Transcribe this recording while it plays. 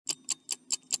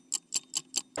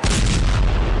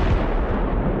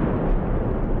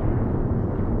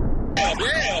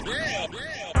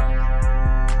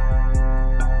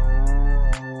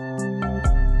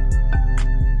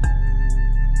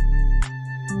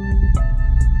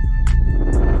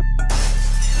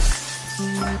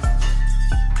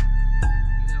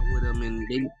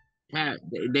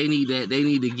they need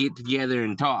to get together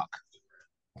and talk.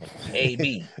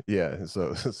 AB. Yeah.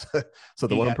 So the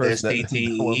He one got that person that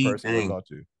the one CTE person you want to thing. talk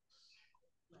to.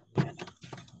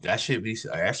 That should be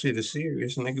actually the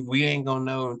serious nigga. We ain't gonna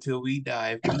know until we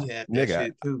die if we had that Nigga.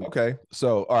 shit too. Okay.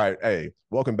 So, all right. Hey,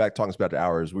 welcome back. Talking about the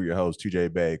hours. We're your hosts,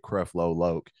 TJ Bay, Creflo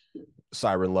Loke,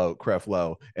 Siren Loke,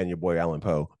 Creflo, and your boy Alan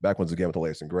Poe. Back once again with the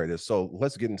latest and greatest. So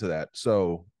let's get into that.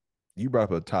 So you brought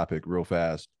up a topic real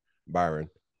fast, Byron,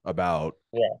 about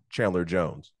Chandler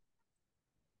Jones.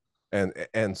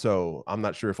 And so I'm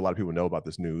not sure if a lot of people know about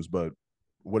this news, but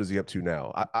what is he up to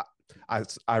now?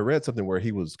 I read something where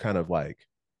he was kind of going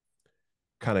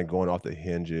off the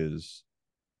hinges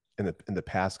in the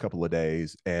past couple of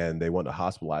days, and they wanted to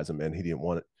hospitalize him, and he didn't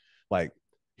want to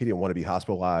be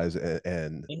hospitalized,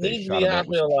 and He they needs to shot be him up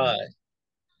with some shit. hospitalized.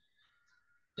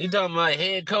 He talking about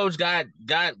head coach got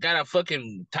a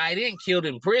fucking tight end killed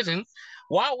in prison.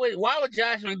 Why would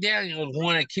Josh McDaniels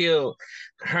want to kill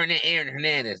Aaron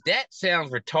Hernandez? That sounds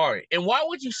retarded. And why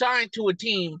would you sign to a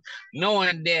team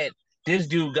knowing that this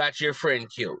dude got your friend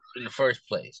killed in the first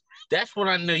place? That's when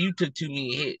I know you took too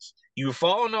many hits. You were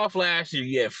falling off last year.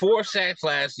 You had 4 sacks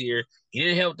last year. You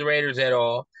didn't help the Raiders at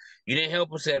all. You didn't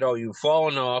help us at all. You were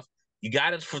falling off. You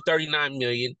got us for $39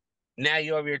 million. Now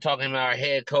you're over here talking about our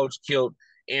head coach killed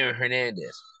Aaron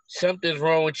Hernandez. Something's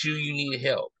wrong with you. You need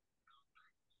help.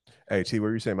 Hey, T, what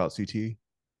were you saying about CT?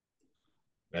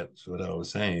 That's what I was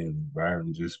saying.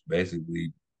 Byron just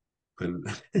basically put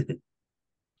nigga.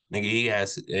 He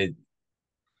has it.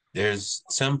 There's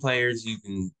some players you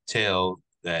can tell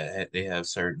that they have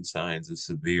certain signs of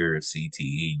severe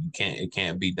CTE. It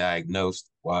can't be diagnosed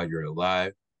while you're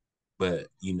alive, but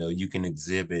you can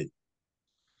exhibit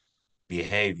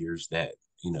behaviors that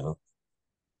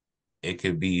it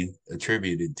could be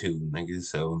attributed to, nigga.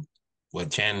 So what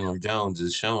Chandler Jones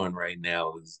is showing right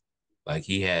now is like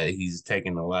he's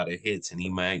taking a lot of hits, and he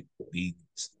might be,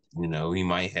 he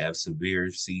might have severe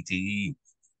CTE.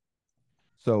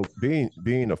 So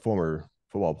being a former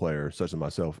football player such as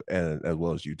myself and as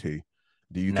well as UT,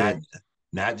 do you Not think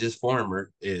not just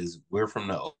former, is we're from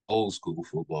the old school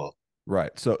football.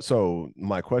 right? So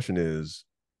my question is,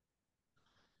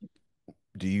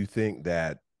 do you think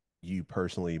that you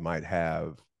personally might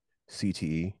have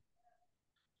CTE?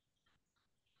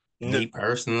 Me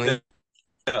personally,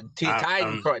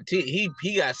 Titan,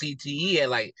 he got CTE at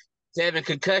like 7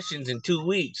 concussions in 2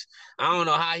 weeks. I don't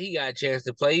know how he got a chance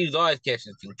to play. He was always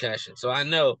catching concussions, so I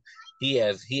know he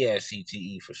has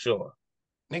CTE for sure.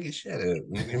 nigga, shut up,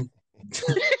 nigga.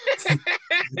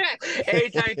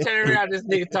 Every time you turn around, this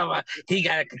nigga talking about he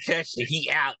got a concussion, he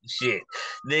out and shit.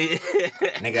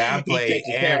 Nigga, I play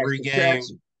every game.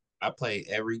 I play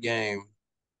every game.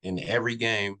 In every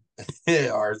game,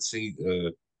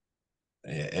 RC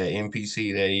at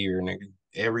NPC that year, nigga.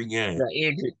 Every game.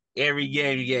 Every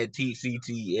game you get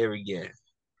TCT. Every game.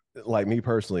 Like me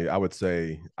personally, I would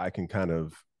say I can kind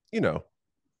of,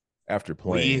 after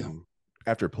playing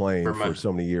for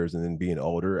so many years and then being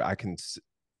older, I can.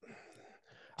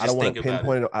 I don't want to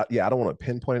pinpoint it. I don't want to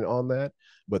pinpoint it on that,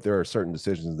 but there are certain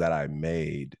decisions that I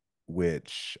made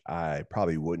which I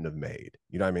probably wouldn't have made.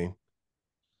 You know what I mean?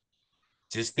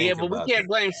 But we can't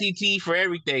blame CT for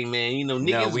everything, man.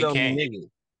 Niggas don't be niggas.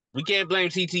 We can't blame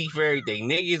CT for everything.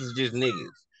 Niggas is just niggas.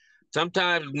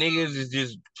 Sometimes niggas is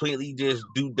just completely just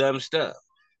do dumb stuff.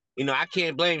 I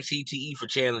can't blame CTE for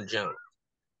Chandler Jones.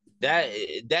 That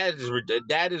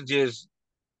is just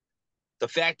the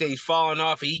fact that he's falling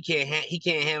off, and he can't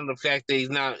handle the fact that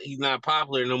he's not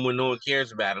popular no more. No one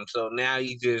cares about him. So now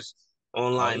he's just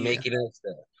online making up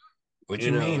stuff. What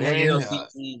you mean, nigga?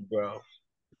 CTE, bro.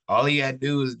 All he gotta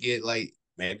do is get like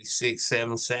maybe 6,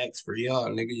 7 sacks for y'all,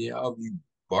 nigga. Y'all be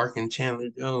barking Chandler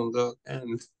Jones up,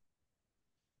 and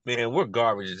man, we're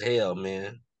garbage as hell,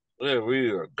 man.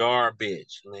 We are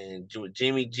garbage, man.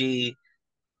 Jimmy G,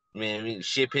 man, we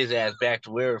ship his ass back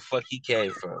to where the fuck he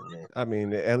came from, man. I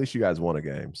mean, at least you guys won a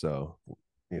game, so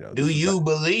Do you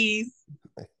believe?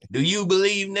 Do you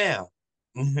believe now?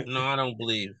 No, I don't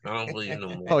believe. I don't believe no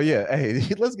more. Oh yeah, hey,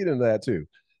 let's get into that too.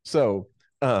 So,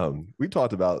 we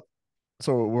talked about.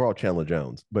 So we're all Chandler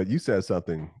Jones, but you said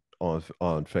something on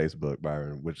Facebook,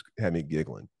 Byron, which had me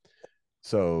giggling.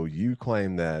 So you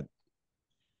claim that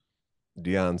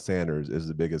Deion Sanders is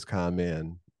the biggest con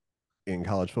man in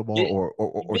college football,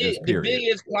 or just period?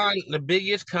 The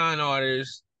biggest con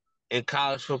artist in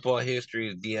college football history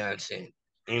is Deion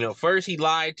Sanders. First he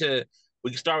lied to. We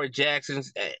can start with Jackson.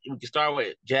 We can start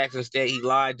with Jackson State. He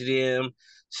lied to them,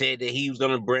 said that he was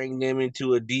going to bring them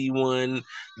into a D1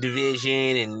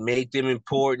 division and make them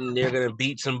important. They're going to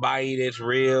beat somebody that's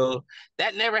real.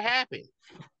 That never happened.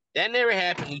 That never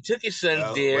happened. He took his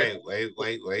sons there.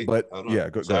 Wait. But Hold on. yeah,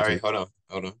 go Sorry, ahead.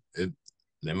 hold on.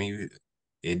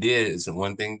 It did. So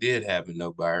one thing did happen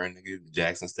though, Byron. Nigga,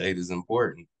 Jackson State is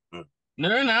important. No,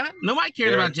 they're not. Nobody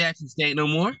cares There, about Jackson State no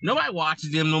more. Nobody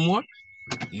watches them no more.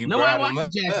 you Nobody brought him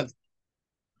watches up. Jackson.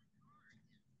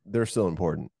 They're still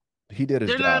important. He did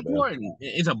his They're not job, man. important.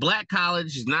 It's a black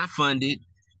college. It's not funded.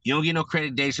 You don't get no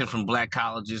accreditation from black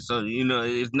colleges, so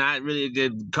it's not really a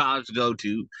good college to go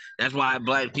to. That's why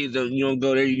black kids don't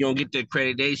go there. You don't get the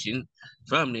accreditation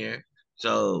from there.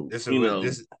 So This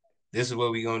is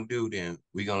what we gonna do then.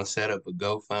 We gonna set up a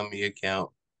GoFundMe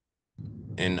account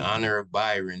in honor of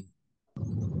Byron,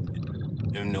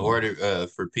 in order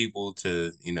for people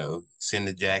to send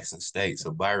to Jackson State,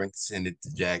 so Byron can send it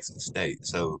to Jackson State.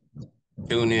 So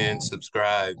tune in,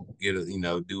 subscribe,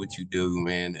 do what you do,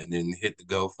 man, and then hit the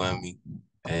GoFundMe,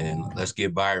 and let's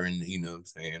get Byron, what I'm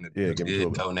saying, a give him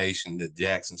good donation to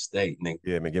Jackson State, nigga.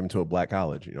 Yeah, man, give him to a black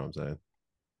college. You know what I'm saying?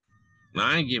 No,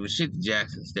 I ain't giving shit to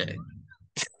Jackson State.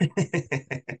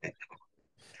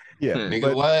 Yeah,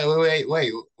 nigga,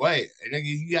 wait, nigga,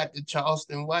 you got the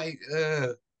Charleston White,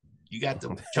 you got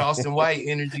the Charleston White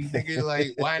energy, nigga. Like,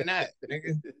 why not,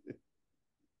 nigga?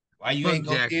 Why you ain't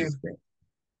gonna give?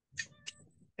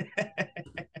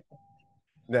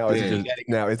 Now,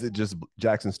 is it just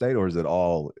Jackson State or is it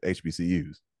all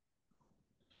HBCUs?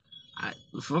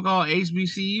 Fuck all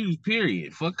HBCUs,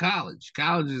 period. Fuck college.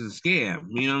 College is a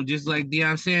scam. Just like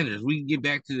Deion Sanders. We can get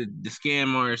back to the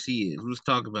scam RC is. Let's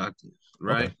talk about this,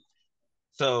 right? Okay.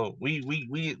 So we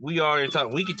already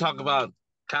talked. We could talk about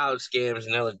college scams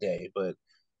another day, but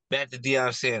back to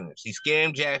Deion Sanders. He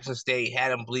scammed Jackson State,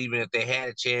 had them believing that they had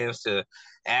a chance to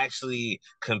actually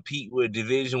compete with a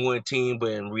Division I team,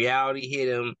 but in reality hit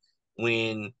him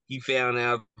when he found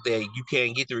out that you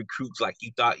can't get the recruits like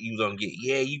you thought you was gonna get.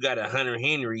 Yeah, you got a Hunter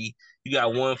Henry, you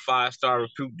got one 5-star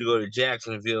recruit to go to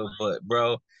Jacksonville, but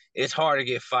bro, it's hard to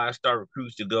get 5-star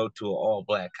recruits to go to an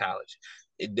all-black college.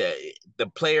 The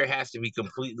player has to be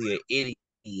completely an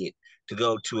idiot to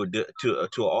go to an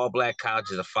all-black college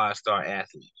as a 5-star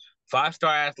athlete.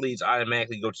 5-star athletes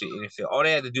automatically go to the NFL. All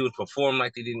they have to do is perform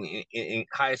like they did in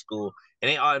high school, and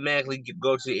they automatically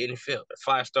go to the NFL. They're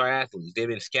 5-star athletes. They've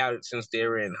been scouted since they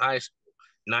were in high school,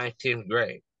 9th, 10th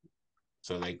grade.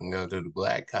 So they can go to the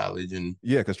black college and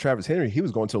because Travis Henry, he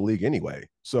was going to the league anyway.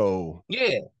 So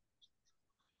yeah.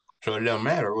 So it doesn't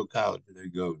matter what college they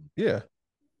go to. Yeah.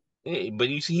 Yeah, but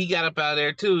you see, he got up out of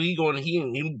there too. He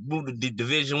moved to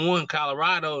Division I,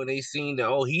 Colorado, and they seen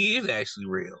that he is actually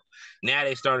real. Now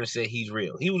they starting to say he's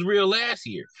real. He was real last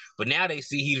year, but now they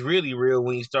see he's really real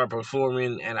when he start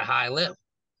performing at a high level.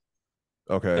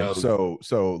 Okay,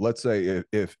 so let's say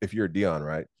if you're Deion,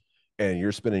 right, and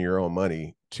you're spending your own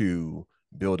money to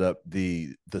build up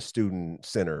the student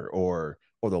center or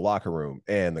the locker room,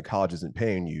 and the college isn't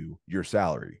paying you your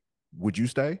salary, would you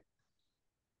stay?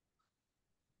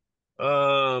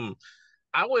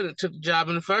 I wouldn't have took the job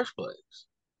in the first place.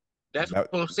 That's what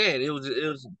I'm saying. It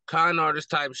was con artist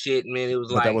type shit, man. It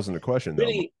was but that wasn't the question,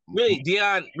 really, though.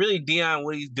 Deion,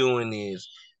 what he's doing is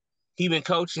he's been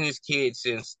coaching his kids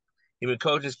since they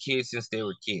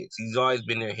were kids. He's always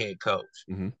been their head coach.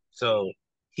 Mm-hmm. So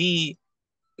he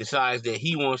decides that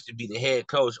he wants to be the head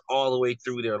coach all the way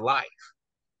through their life.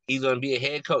 He's gonna be a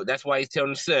head coach. That's why he's telling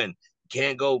his son,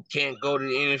 can't go to the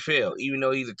NFL, even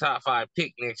though he's a top 5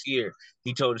 pick next year.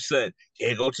 He told his son,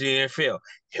 can't go to the NFL.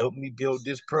 Help me build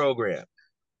this program.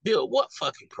 Build what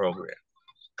fucking program?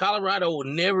 Colorado will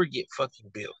never get fucking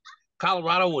built.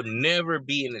 Colorado will never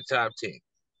be in the top 10.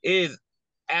 It is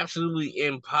absolutely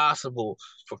impossible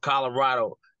for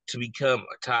Colorado to become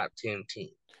a top 10 team.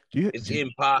 It's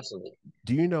impossible.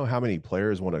 Do you know how many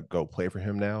players want to go play for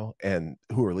him now and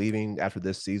who are leaving after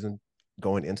this season,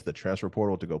 going into the transfer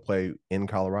portal to go play in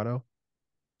Colorado?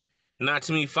 Not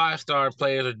too many 5-star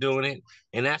players are doing it,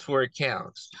 and that's where it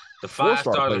counts. The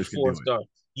 5-stars and 4-stars.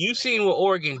 You've seen what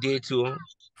Oregon did to them.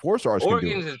 4-stars.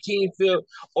 Oregon's a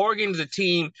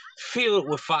team filled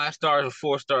with 5-star and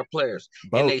 4-star players,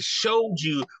 and they showed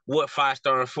you what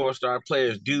 5-star and 4-star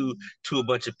players do to a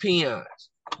bunch of peons.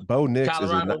 Bo Nix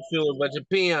Colorado filled with a bunch of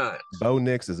peons. Bo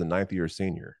Nix is a 9th-year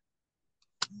senior.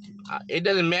 It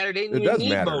doesn't matter. They didn't even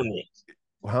need Bo Nix.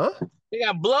 Huh? They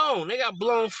got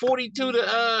blown 42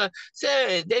 to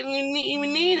 7. They didn't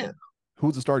even need him.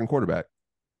 Who's the starting quarterback?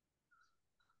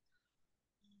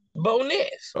 Bo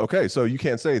Nix. Okay, so you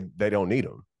can't say they don't need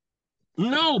him.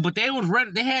 No, but they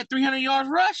had 300 yards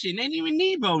rushing. They didn't even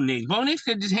need Bo Nix. Bo Nix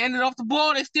could just hand it off the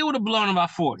ball. They still would have blown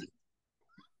about 40.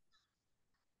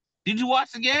 Did you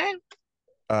watch the game?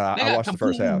 I watched the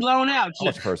first half. Blown out. I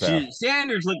watched the first half.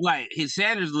 Sanders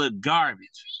looked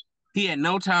garbage. He had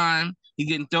no time. He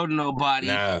getting thrown to nobody.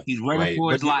 No, He's running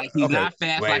for his but life. He's okay. not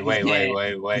fast like his dad.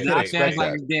 He's You can't not expect fast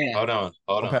like that. his dad. Hold on.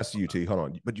 I'm past the UT. Hold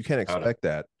on. But you can't expect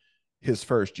that his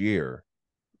first year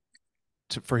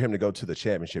for him to go to the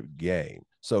championship game.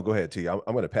 So go ahead, T. I'm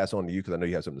going to pass on to you because I know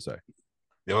you have something to say.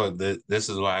 This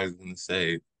is what I was going to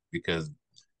say, because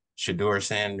Shedeur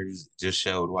Sanders just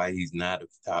showed why he's not a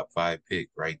top 5 pick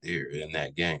right there in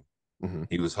that game. Mm-hmm.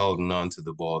 He was holding on to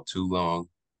the ball too long,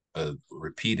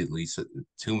 repeatedly,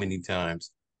 too many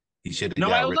times. He should have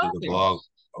got rid of the ball.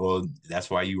 Well, that's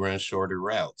why you run shorter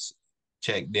routes,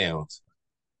 check downs.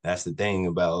 That's the thing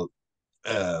about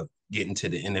getting to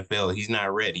the NFL. He's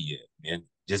not ready yet, man.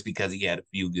 Just because he had a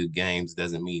few good games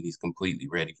doesn't mean he's completely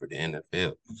ready for the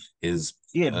NFL.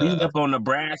 Beating up on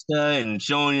Nebraska and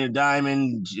showing your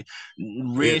diamond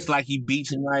wrist like he beat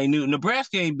somebody new.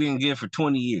 Nebraska ain't been good for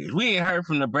 20 years. We ain't heard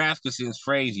from Nebraska since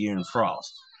Frazier and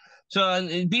Frost. So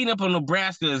beating up on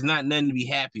Nebraska is not nothing to be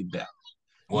happy about.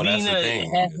 Well, that's the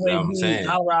thing. I'm saying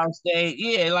Colorado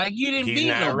State, like you didn't beat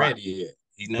nobody. Ready yet.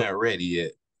 He's not ready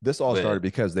yet. This all started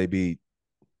because they beat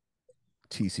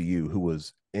TCU, who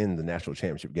was in the national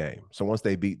championship game. So once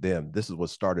they beat them, this is what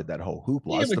started that whole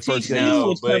hoopla. Yeah, it's but the first TCU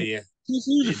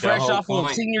was fresh off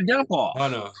of a senior dump off.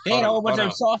 They had a whole bunch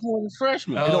of sophomores and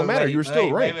freshmen. It don't matter. You were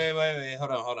still ranked. Wait.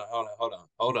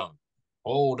 Hold on.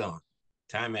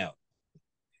 Time out.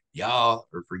 Y'all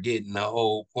are forgetting the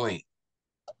whole point.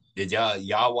 Did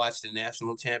y'all watch the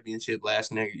national championship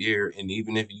last year? And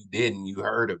even if you didn't, you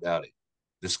heard about it.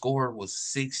 The score was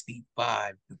 65-7.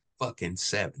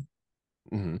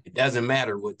 Mm-hmm. It doesn't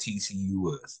matter what TCU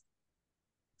was.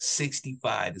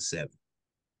 65-7.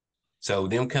 So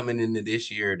them coming into this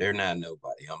year, they're not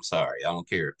nobody. I'm sorry. I don't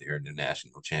care if they're in the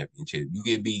national championship. You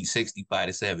get beat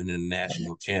 65-7 in the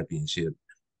national championship.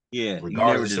 Yeah,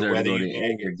 regardless of whether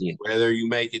you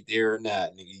make it there or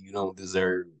not, nigga, you don't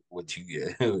deserve what you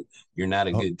get. You're not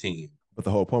a good team. But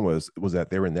the whole point was that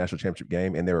they were in the national championship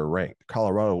game and they were ranked.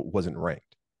 Colorado wasn't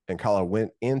ranked, and Colorado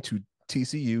went into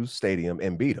TCU Stadium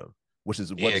and beat them, which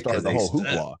is what started the whole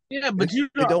hoopla. Yeah, but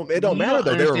it don't matter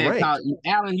though. They were ranked.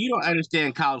 Alan, you don't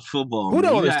understand college football. Who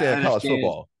don't understand college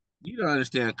football? You don't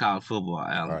understand college football,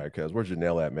 Alan. All right, cuz where's your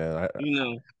nail at, man?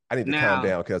 I need to now, calm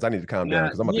down because I need to calm down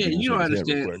because I'm about to get you don't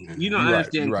understand. You don't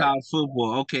understand college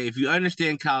football. Okay, if you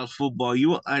understand college football, you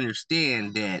will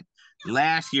understand that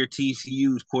last year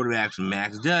TCU's quarterback was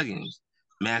Max Duggins.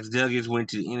 Max Duggins went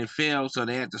to the NFL, so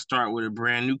they had to start with a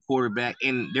brand new quarterback,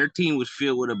 and their team was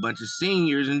filled with a bunch of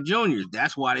seniors and juniors.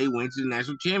 That's why they went to the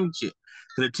national championship.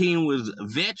 So the team was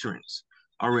veterans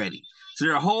already. So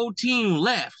their whole team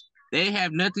left. They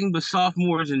have nothing but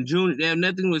sophomores and juniors. They have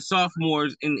nothing but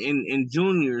sophomores and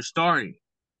juniors starting.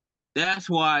 That's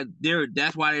why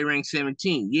they rank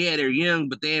 17. Yeah, they're young,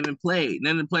 but they haven't played.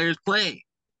 None of the players played.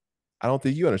 I don't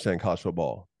think you understand college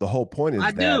football. The whole point is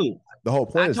I do. The whole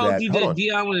point is that I told you that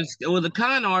Dion was a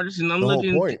con artist, and I'm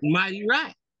looking mighty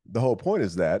right. The whole point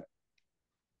is that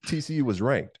TCU was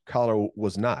ranked. Colorado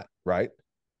was not, right?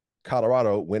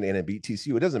 Colorado went in and beat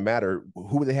TCU. It doesn't matter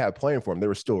who they have playing for them. They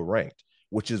were still ranked,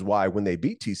 which is why when they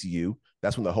beat TCU,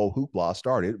 that's when the whole hoopla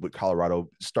started with Colorado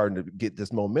starting to get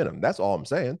this momentum. That's all I'm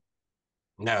saying.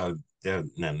 No. All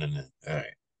right.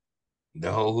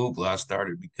 The whole hoopla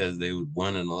started because they was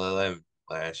 1-11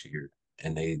 last year,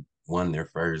 and they won their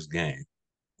first game,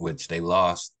 which they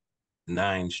lost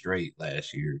 9 straight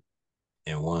last year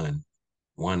and won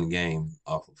one game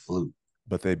off of fluke.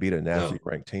 But they beat a nationally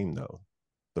ranked team, though.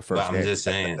 The first game. I'm just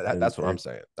saying. That's what I'm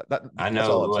saying. I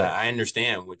know. I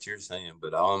understand what you're saying,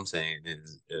 but all I'm saying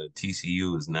is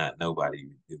TCU is not nobody,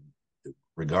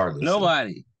 regardless.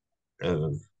 Nobody.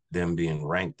 Of them being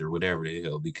ranked or whatever the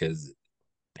hell, because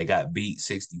they got beat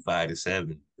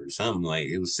 65-7 or something, like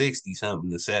it was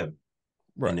 60-something-7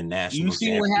 in the national. You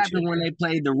see what happened when they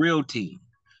played the real team.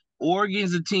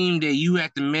 Oregon's a team that you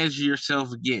have to measure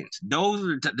yourself against. Those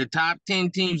are the top 10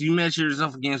 teams. You measure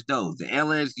yourself against those. The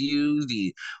LSUs,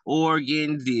 the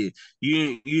Oregons,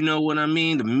 you know what I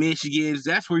mean? The Michigans.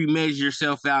 That's where you measure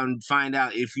yourself out and find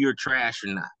out if you're trash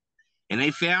or not. And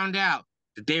they found out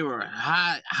that they were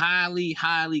highly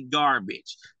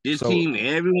garbage. This team that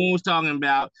everyone was talking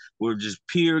about were just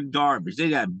pure garbage.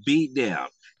 They got beat down.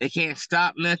 They can't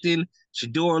stop nothing.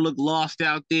 Shedeur looked lost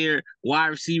out there. Wide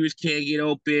receivers can't get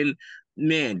open.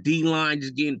 Man, D-line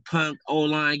just getting punked.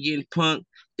 O-line getting punked.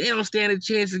 They don't stand a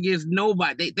chance against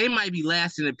nobody. They might be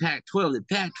last in the Pac-12. The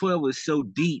Pac-12 is so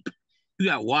deep. You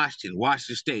got Washington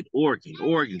State,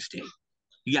 Oregon State.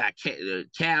 You got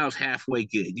Cal's halfway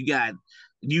good. You got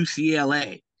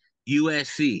UCLA,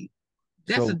 USC.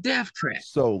 That's a death trap.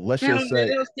 So let's just say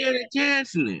they don't stand a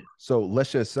chance in there. So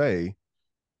let's just say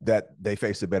that they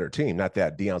faced a better team, not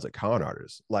that Deion's a con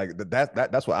artist. Like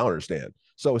that's what I don't understand.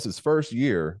 So it's his first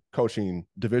year coaching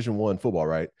Division I football,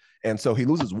 right? And so he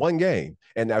loses one game,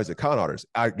 and now he's a con artist.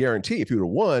 I guarantee if he would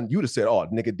have won, you'd have said, "Oh,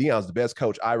 nigga, Deion's the best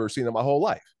coach I've ever seen in my whole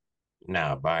life."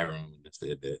 Nah, Byron wouldn't have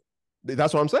said that.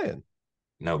 That's what I'm saying.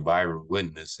 No, Byron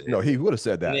wouldn't have said. No, he would have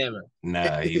said that. Never.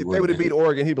 Nah, if they would have beat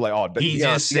Oregon, he'd be like, "Oh,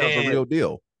 Deion's a real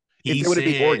deal." If they would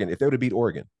have beat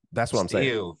Oregon, that's what I'm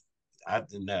saying. I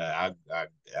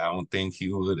don't think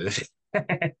he would have.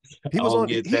 He was on.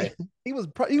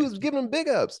 He was giving them big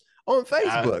ups on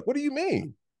Facebook. What do you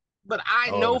mean? But I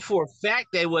know for a fact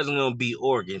they wasn't going to beat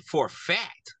Oregon. For a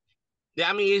fact.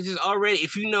 I mean, it's just already,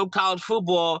 if you know college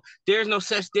football, there's no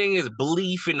such thing as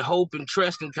belief and hope and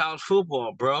trust in college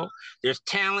football, bro. There's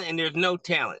talent and there's no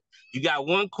talent. You got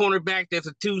one cornerback that's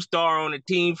a 2-star on a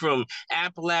team from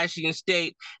Appalachian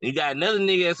State, and you got another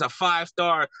nigga that's a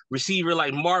 5-star receiver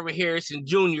like Marvin Harrison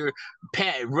Jr.,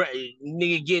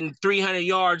 nigga getting 300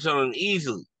 yards on him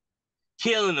easily,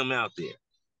 killing them out there.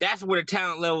 That's where the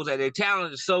talent levels at. Their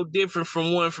talent is so different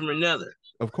from one from another.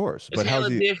 Of course, but how's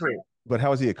he different? But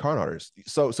how is he a con artist?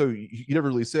 So you never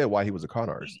really said why he was a con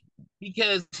artist.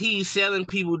 Because he's selling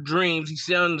people dreams. He's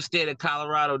selling the state of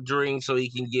Colorado dreams so he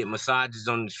can get massages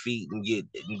on his feet and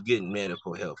get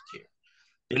medical health care.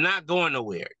 They're not going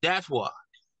nowhere. That's why.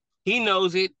 He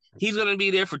knows it. He's going to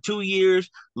be there for 2 years,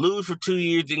 lose for 2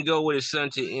 years, and go with his son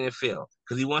to the NFL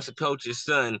because he wants to coach his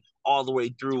son all the way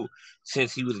through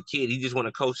since he was a kid. He just want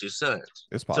to coach his son.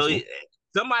 It's possible. So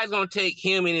somebody's going to take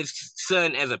him and his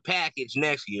son as a package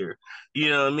next year. You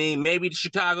know what I mean? Maybe the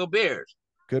Chicago Bears.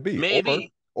 Could be.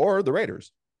 Maybe. Or the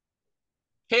Raiders.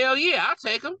 Hell yeah, I'll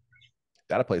take them.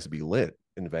 That place would be lit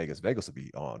in Vegas. Vegas would be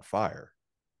on fire.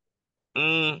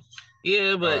 Yeah,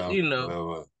 but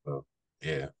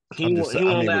yeah. He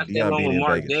won't last that long with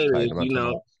Mark Davis. You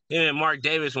know, him and Mark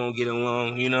Davis won't get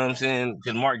along. You know what I'm saying?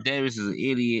 Because Mark Davis is an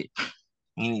idiot.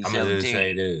 I'm gonna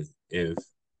say this: if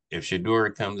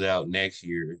Shedeur comes out next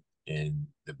year and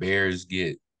the Bears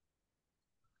get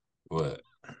what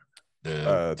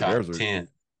the top 10,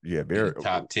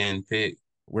 top 10 pick,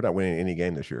 we're not winning any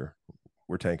game this year.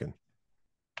 We're tanking.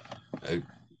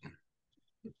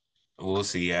 We'll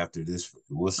see after this.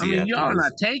 We'll see. I mean, y'all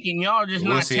not taking. Y'all just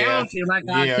not talented like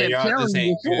I kept telling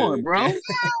you before, bro.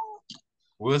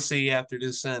 We'll see after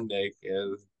this Sunday,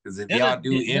 because if y'all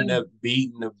do end up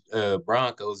beating the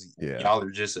Broncos, y'all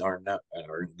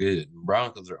aren't good.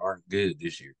 Broncos aren't good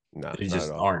this year. No, they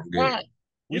just aren't good.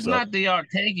 It's not that y'all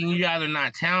taking. You guys are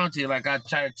not talented. Like I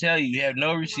try to tell you, you have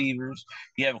no receivers.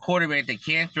 You have a quarterback that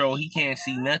can't throw. He can't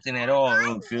see nothing at all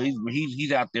on the field.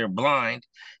 He's out there blind.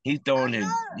 He's throwing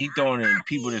at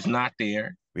people that's not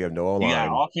there. We have no line. You got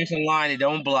an offensive line that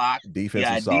don't block.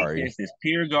 Defense is sorry. Defense is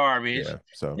pure garbage. Yeah,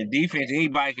 so the defense,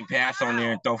 anybody can pass on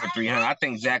there and throw for 300. I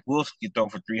think Zach Wilson can throw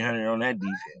for 300 on that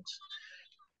defense.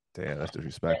 Damn, that's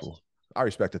disrespectful. I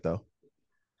respect it though.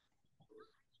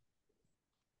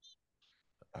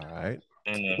 All right.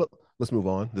 Let's move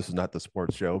on. This is not the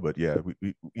sports show, but yeah,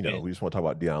 we just want to talk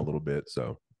about Deion a little bit.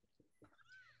 So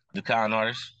the con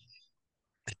artist.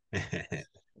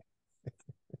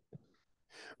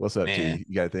 What's up, T?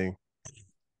 You got a thing?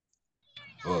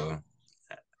 Well,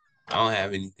 I don't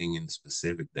have anything in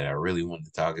specific that I really want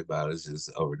to talk about. It's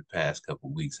just over the past couple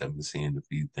of weeks, I've been seeing a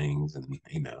few things, and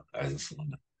I just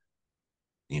want to,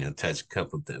 touch a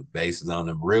couple of the bases on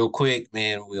them real quick,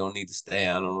 man. We don't need to stay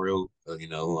on them real,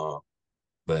 long.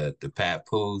 But the Pat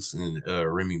Poose and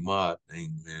Remy Ma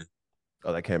thing, man.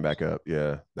 Oh, that came back up.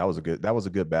 Yeah, that was a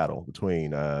good battle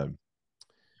between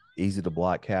Easy to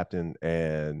Block Captain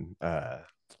and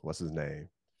what's his name?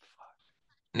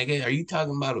 Nigga, are you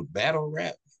talking about a battle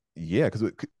rap? Yeah,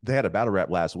 because they had a battle rap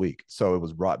last week, so it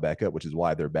was brought back up, which is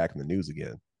why they're back in the news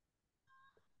again.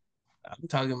 I'm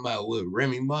talking about what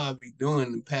Remy Ma be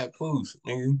doing to Pat Poose,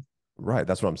 nigga. Right,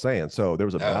 that's what I'm saying. So there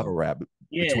was a battle rap.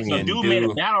 Yeah, so Dude made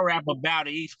a battle rap about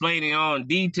it. He explained it on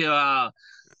detail how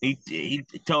he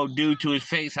told Dude to his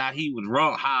face how he was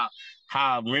wrong,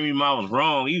 how Remy Ma was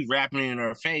wrong. He was rapping in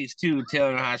her face too,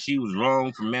 telling her how she was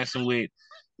wrong for messing with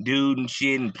Dude and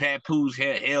shit. And Pat Poose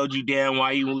held you down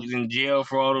while you was in jail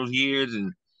for all those years,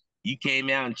 and you came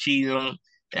out and cheated on him.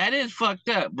 That is fucked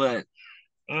up, but.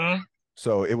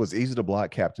 So it was Easy to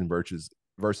Block Captain versus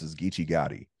Geechee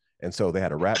Gotti. And so they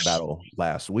had a rap battle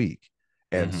last week.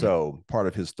 And so part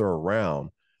of his third round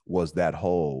was that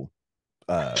whole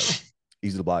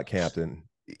Easy to Block Captain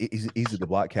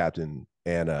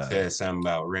and said something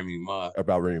about Remy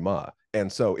Ma.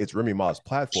 And so it's Remy Ma's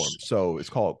platform. So it's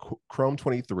called Chrome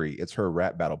 23. It's her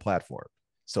rap battle platform.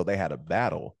 So they had a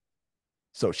battle.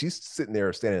 So she's sitting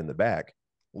there standing in the back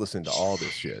listening to all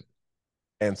this shit.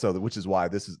 And so, which is why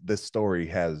this story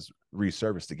has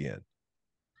resurfaced again.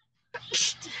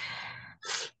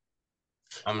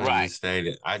 I'm gonna Right. just say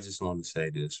that I just want to say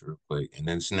this real quick, and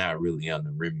it's not really on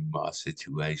the Remy Ma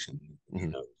situation,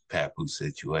 Mm-hmm. Papu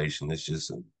situation. It's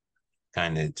just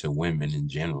kind of to women in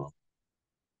general.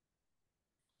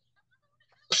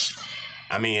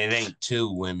 I mean, it ain't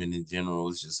to women in general.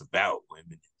 It's just about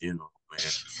women in general, man.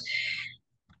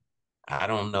 I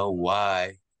don't know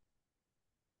why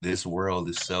this world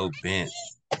is so bent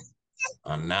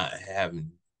on not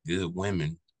having good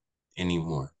women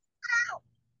anymore.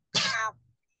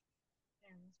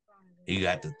 You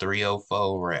got the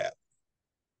 304 rap.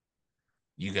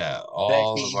 You got Sexy,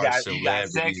 all of our you got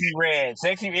celebrities. Sexy Red.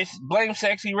 Blame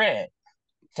Sexy Red.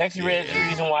 Sexy Red is the Yeah,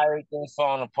 reason why everything's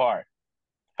falling apart.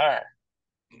 Her.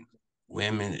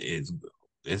 women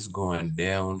it's going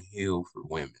downhill for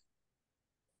women.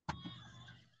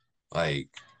 Like,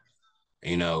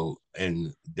 and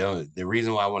the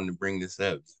reason why I wanted to bring this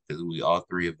up is because we all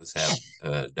three of us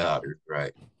have daughters,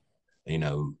 right? You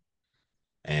know,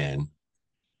 and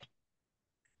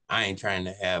I ain't trying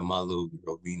to have my little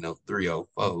girl be no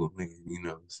 304, nigga, you know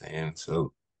what I'm saying?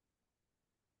 So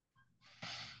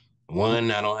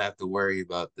one, I don't have to worry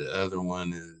about. The other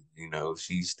one is,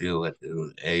 she's still at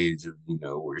the age of,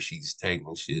 where she's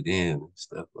taking shit in and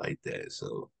stuff like that.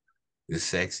 So the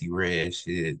Sexy Red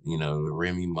shit, the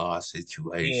Remy Ma Yeah.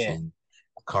 situation,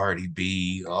 Cardi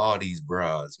B, all these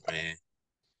bras, man.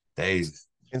 They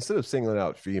Instead of singling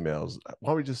out females,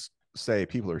 why don't we just say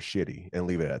people are shitty and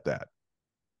leave it at that?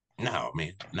 No,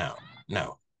 man, no.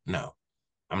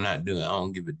 I'm not doing. I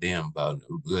don't give a damn about.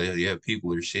 Well, yeah,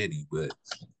 people are shitty, but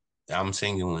I'm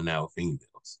singling out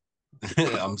females.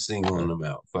 I'm singling them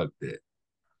out. Fuck that.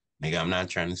 Nigga, I'm not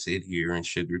trying to sit here and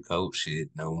sugarcoat shit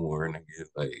no more. Nigga,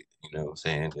 like, you know what I'm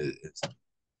saying?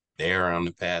 They're on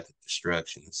the path of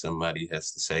destruction. Somebody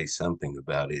has to say something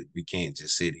about it. We can't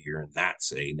just sit here and not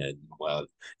say nothing while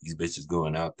these bitches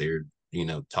going out there,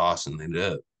 tossing it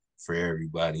up for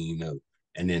everybody,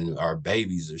 And then our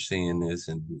babies are seeing this,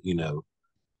 and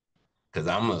because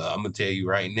I'm gonna tell you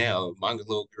right now, if my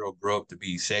little girl grow up to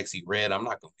be Sexy Red, I'm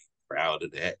not gonna be proud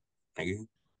of that. Nigga.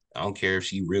 I don't care if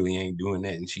she really ain't doing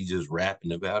that and she just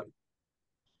rapping about it.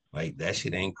 Like that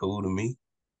shit ain't cool to me.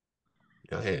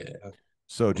 Go ahead.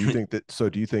 So do you think that? So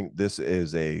do you think this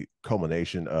is a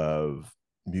culmination of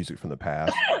music from the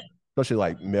past, especially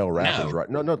like male rappers? No, Right?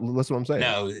 No, no. Listen, what I'm saying.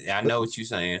 no, I know what you're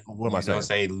saying. What am I You gonna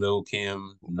saying? say Lil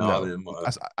Kim and all No, them I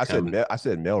said coming I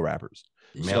said male rappers.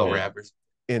 male So rappers.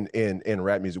 in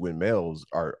rap music, when males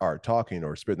are talking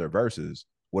or spitting their verses,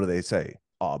 what do they say?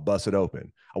 Oh, bust it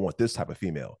open. I want this type of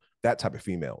female, that type of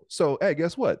female. So hey,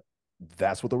 guess what?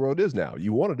 That's what the world is now.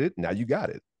 You wanted it, now you got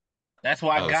it. That's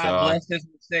why Oh, so God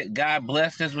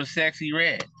blessed us with Sexy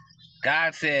Red.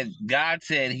 God said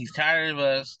he's tired of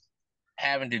us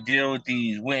having to deal with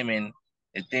these women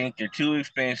that think they're too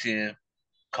expensive,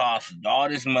 cost all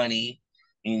this money,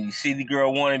 and you see the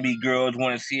girl wannabe girls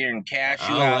want to see her and cash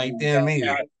I you don't out. like them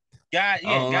either. God, I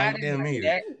yeah, don't God like didn't them like either.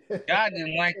 that. God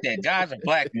didn't like that. God's a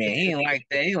black man. He didn't like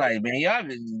that. He like, man, y'all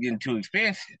is getting too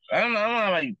expensive. I don't know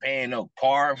how you paying no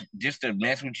par just to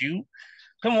mess with you.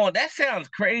 Come on, that sounds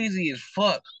crazy as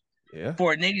fuck Yeah.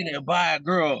 for a nigga to buy a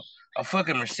girl a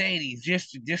fucking Mercedes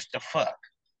just to fuck.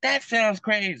 That sounds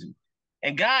crazy.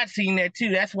 And God seen that too.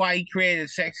 That's why he created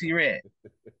Sexy Red.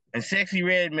 And Sexy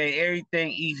Red made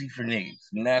everything easy for niggas.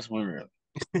 And that's what real.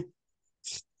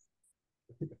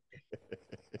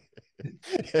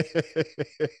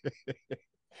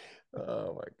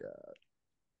 Oh my god.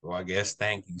 Well, I guess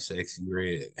thank you, Sexy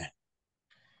Red.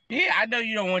 Yeah, I know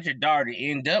you don't want your daughter to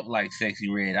end up like Sexy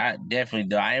Red. I definitely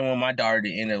do. I ain't want my daughter to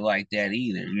end up like that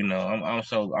either. I'm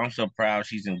so proud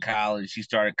she's in college. She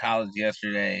started college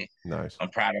yesterday. Nice. I'm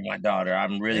proud of my daughter.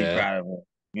 I'm really Yeah. proud of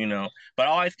her. But I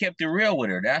always kept it real with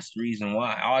her. That's the reason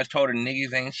why. I always told her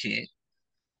niggas ain't shit.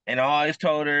 And I always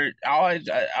told her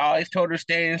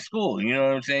stay in school. You know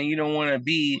what I'm saying? You don't want to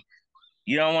be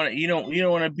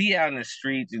out in the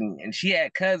streets. And she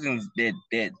had cousins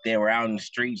that were out in the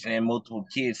streets and had multiple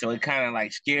kids. So it kind of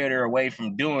like scared her away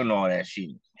from doing all that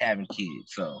shit, having kids.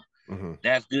 So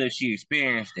that's good she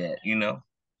experienced that.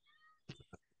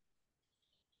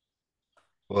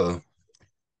 Well,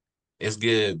 it's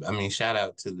good. I mean, shout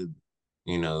out to the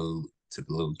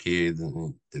little kids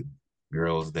and the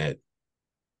girls that,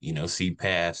 see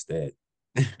past that.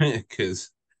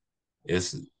 Cause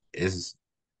it's it's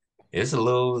it's a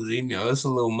little, it's a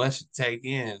little much to take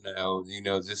in now,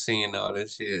 just seeing all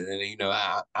this shit. And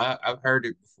I've heard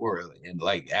it before, and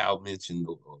like Al mentioned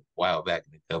a while back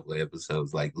in a couple of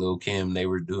episodes, like Lil Kim, they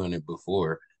were doing it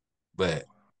before, but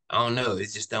I don't know.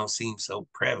 It just don't seem so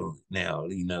prevalent now.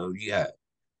 You know, you got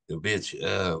the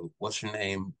bitch, what's her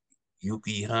name?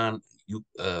 Yuki Han,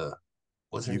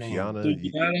 what's her name?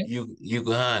 Yukiana.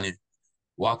 Yuki Han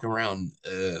walking around,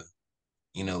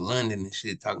 London and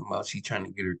shit, talking about she trying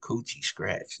to get her coochie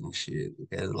scratched and shit.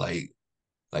 Because like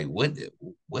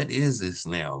what is this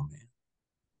now, man?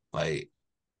 Like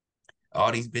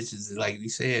all these bitches, like we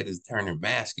said, is turning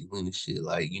masculine and shit.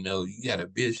 Like, you got a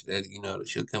bitch that, that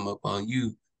she'll come up on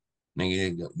you,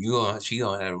 nigga, she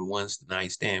gonna have a one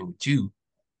night stand with you.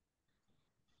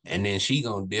 And then she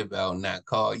gonna dip out and not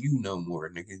call you no more,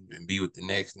 nigga, and be with the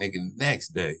next nigga the next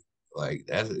day. Like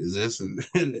is this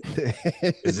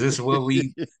is this what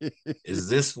we is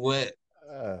this what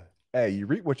Hey, you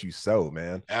reap what you sow,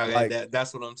 man. okay, Like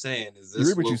that's what I'm saying. Is you reap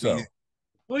this what you what we sow.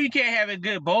 Well, you can't have it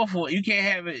good both ways. You can't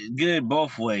have it good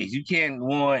both ways. You can't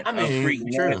want I a freak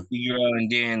mean, true. nasty girl and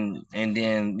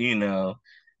then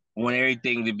want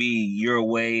everything to be your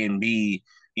way and be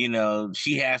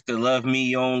she has to love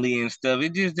me only and stuff.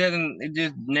 It just doesn't. It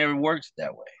just never works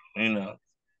that way.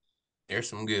 There's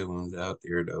some good ones out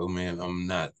there though, man. I'm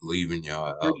not leaving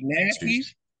y'all Freak out.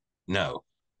 nasties. No,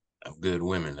 I'm good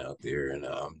women out there, and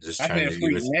I'm just I trying said to give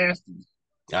freak us. nasties.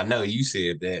 I know you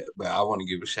said that, but I want to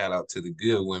give a shout out to the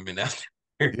good women out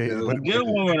there, Yeah, though. The good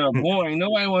women are boring.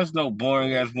 Nobody wants no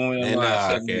boring ass woman that And want to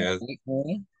suck my okay, dick,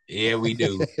 man. yeah, we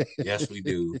do. Yes, we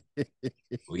do.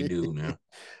 We do now.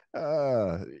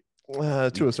 uh,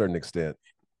 to We a certain extent.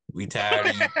 we tired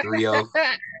of you 30.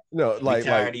 No, We like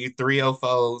tired of you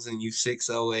 304s and you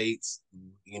 608s.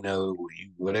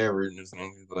 Whatever. And it's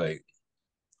like.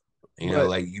 but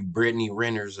Like you Brittany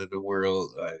Renters of the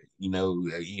world, I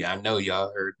know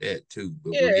y'all heard that too,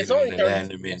 but Yeah, we'll get it's only into 30. that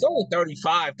in a It's minute. only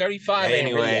 35. 35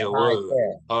 ain't really Anyway, a high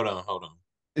point. hold on.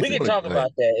 if We you can want talk Go ahead.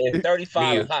 about that. If to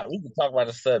 35 We, is hot, we can talk about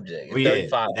the subject. If yeah,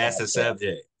 35 is that's hot a point.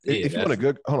 subject. Yeah, if you want a that's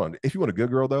good hold on, if you want a good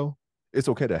girl though, it's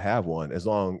okay to have one as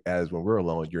long as when we're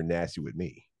alone, you're nasty with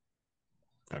me.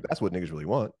 okay. That's what niggas really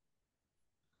want.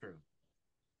 True.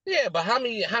 Yeah, but how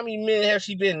many men have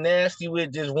she been nasty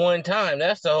with just one time?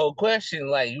 That's the whole question.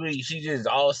 Like, really, she just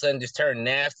all of a sudden just turned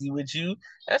nasty with you?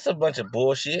 That's a bunch of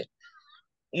bullshit.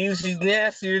 Either she's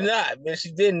nasty or not, but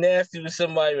she did nasty with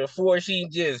somebody before. She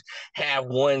didn't just have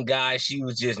one guy she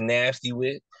was just nasty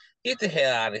with. Get the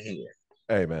hell out of here.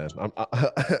 Hey man,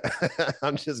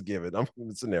 I'm just giving. I'm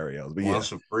scenarios, but yeah,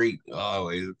 Once a freak,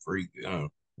 always a freak.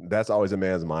 that's always a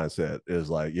man's mindset. Is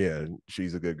like, yeah,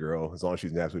 she's a good girl as long as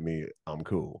she's nasty with me. I'm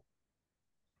cool.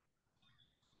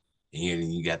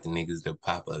 You got the niggas that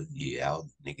pop up. Yeah, I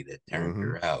was the nigga that turned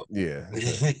her out. Yeah.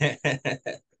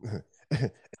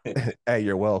 Hey,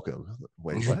 you're welcome.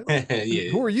 Wait, what? Yeah.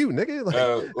 Who are you, nigga? Like,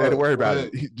 hey, don't worry about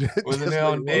it. Wasn't Just it make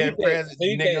on it work. Dead President? So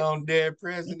you Nigga think on Dead you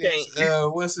Presidents.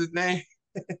 think What's his name?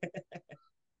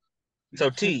 so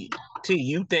T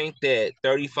you think that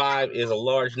 35 is a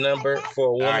large number for a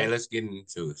All right, woman? let's get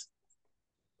into it.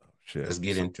 Shit. Let's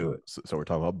get into it. So we're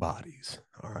talking about bodies.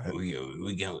 All right.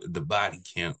 We got the body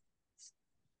count.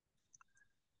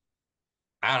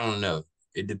 I don't know.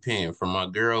 It depends. For my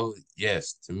girl,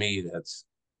 yes. To me, that's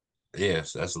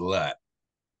a lot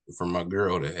for my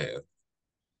girl to have.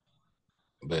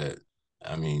 But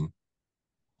I mean,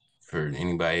 for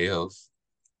anybody else,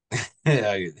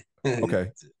 it's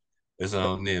Okay.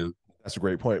 on them. That's a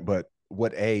great point. But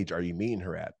what age are you meeting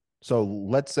her at? So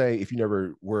let's say if you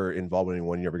never were involved in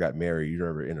anyone, you never got married, you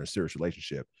never in a serious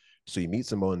relationship. So you meet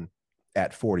someone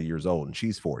at 40 years old and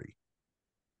she's 40,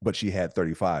 but she had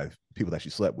 35 people that she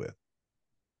slept with.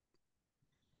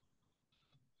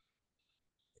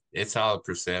 It's all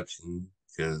perception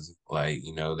because, like,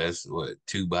 that's what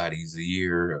 2 bodies a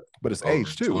year But it's over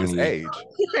age too. It's 20. age.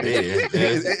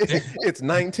 Yeah, It's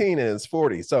 19 and it's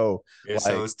 40. So so like,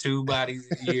 it's 2 bodies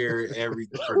a year every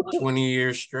for 20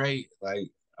 years straight. Like,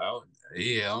 oh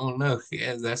yeah, I don't know.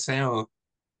 Yeah, that sound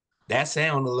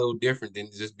a little different than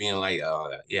just being like,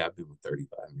 oh yeah, I've been with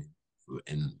 35 men.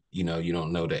 And you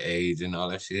don't know the age and all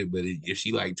that shit. But if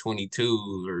she like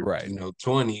 22 or right.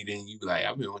 20, then you like,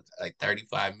 I've been with like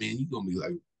 35 men. You gonna be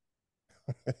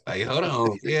like, hold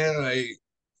on, yeah, like.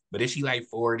 But if she like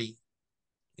 40,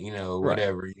 Right.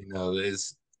 whatever,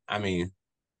 it's. I mean,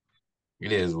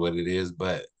 it is what it is.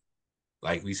 But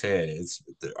like we said, it's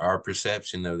our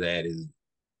perception of that is,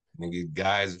 nigga,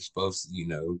 guys are supposed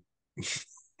to,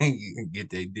 get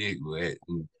their dick wet,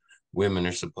 and women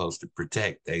are supposed to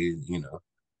protect they,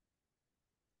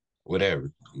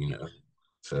 whatever.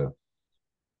 So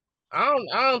I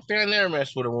don't think I never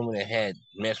messed with a woman that had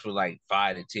messed with like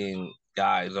 5 to 10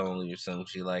 guys only or some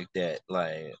shit like that.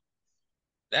 Like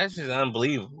that's just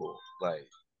unbelievable. Like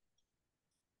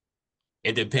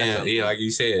it that's depends. Yeah, like unbelievable.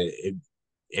 you said,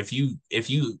 if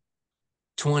you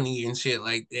 20 and shit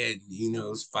like that, you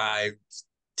know, it's 5,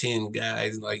 10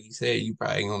 guys, like you said, you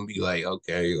probably gonna be like,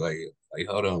 okay, like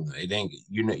hold on, it ain't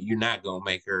you're not gonna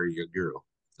make her your girl.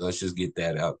 So let's just get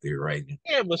that out there right now.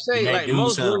 Yeah, but You say may like do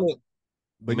something.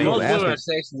 But you know most what women are aspect?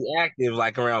 sexually active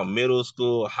like around middle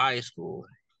school, high school.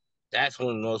 That's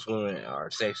when most women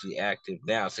are sexually active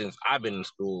now. Since I've been in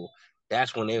school,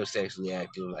 that's when they were sexually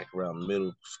active, like around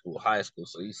middle school, high school.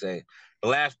 So you say the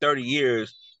last 30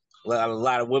 years, a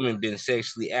lot of women been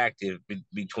sexually active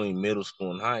between middle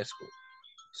school and high school.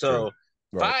 True. So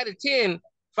Right.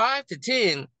 5 to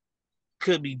 10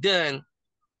 could be done.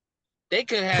 They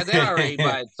could have that already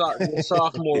by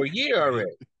sophomore year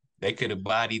already. They could have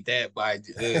bodied that by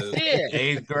Yeah.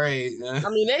 8th grade. I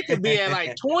mean, they could be at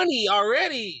like 20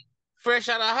 already, fresh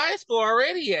out of high school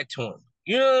already at 20.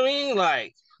 You know what I mean?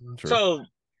 Like, True. so,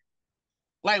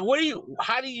 like,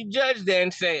 how do you judge that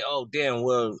and say, oh, damn,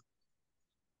 well,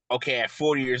 okay, at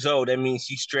 40 years old, that means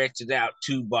she stretches out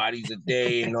 2 bodies a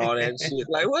day and all that shit.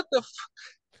 Like, what the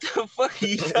fuck are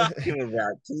you talking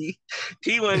about, T?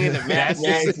 T wasn't into That's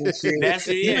just mathematics and shit. that's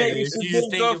it. You Yeah, making if some you just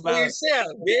things think go for about yourself,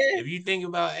 man. if you think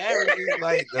about averages,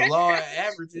 like the law of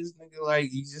averages, nigga,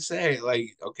 like you just said, like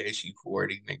okay, she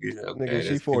 40, nigga, Nigga, okay, she that's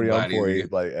 2 40, I'm bodies. 40.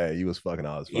 Like, hey, you was fucking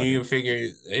I was You fucking. can figure,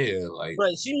 yeah, like But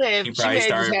she she probably may have just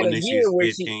started had when a she year was where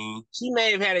 15. she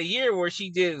may have had a year where she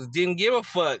just didn't give a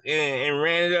fuck and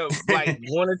ran it up like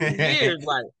 1 or 2 years.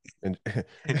 Like, And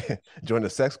join the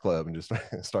sex club and just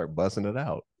start busting it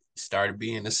out. Started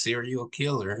being a serial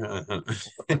killer.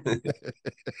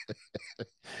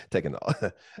 taking all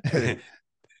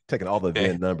taking all the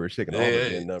VIN numbers, taking all the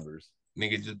VIN numbers.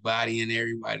 Nigga just bodying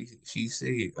everybody she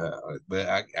see. But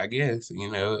I guess,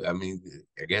 you know, I mean,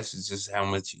 I guess it's just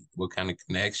what kind of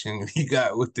connection you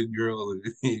got with the girl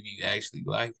if you actually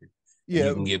like her. And Yeah.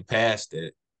 you can get past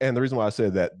that. And the reason why I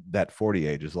said that 40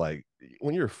 age is like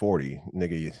when you're 40,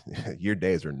 nigga, your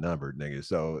days are numbered, nigga.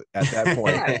 So at that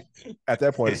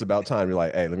point, it's about time. You're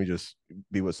like, hey, let me just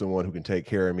be with someone who can take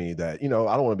care of me. That, you know,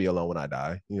 I don't want to be alone when I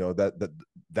die. You know,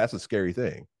 that's a scary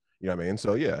thing. You know what I mean?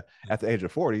 So yeah, at the age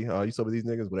of 40, you still with these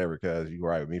niggas, whatever, because you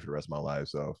ride with me for the rest of my life.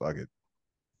 So fuck it.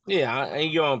 yeah,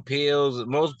 and you're on pills.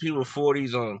 Most people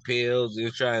 40s on pills.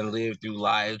 They're trying to live through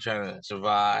life, trying to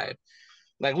survive.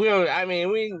 Like we don't. I mean,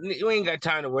 we ain't got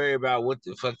time to worry about what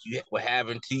the fuck what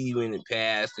happened to you in the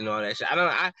past and all that shit.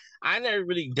 I never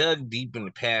really dug deep in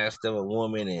the past of a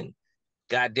woman and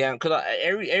goddamn, because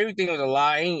everything was a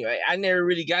lie. I never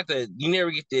really got you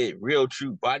never get the real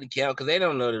true body count because they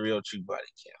don't know the real true body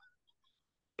count.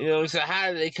 You know, so how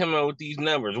did they come up with these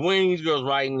numbers? When are these girls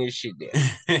writing this shit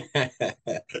down?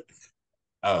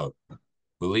 Oh,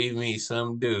 believe me,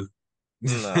 some do.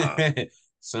 Nah.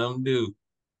 Some do.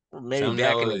 Maybe Some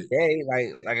back in know the it.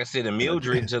 day, like I said, the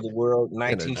Mildreds of the world, In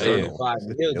a journal. 1975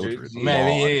 Mildreds. Mildred Man,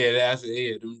 Yeah. Maud. yeah, that's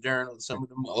it. Them journals, some of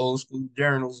them old school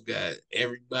journals got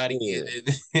everybody Yeah.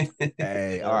 in it.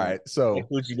 Hey, all right. That So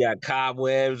coochie got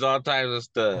cobwebs, all types of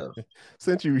stuff.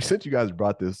 since you guys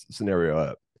brought this scenario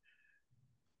up,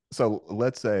 so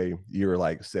let's say you're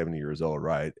like 70 years old,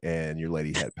 right? And your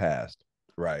lady had passed,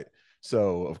 right?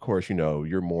 So of course, you know,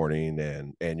 you're mourning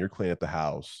and you're cleaning up the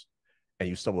house and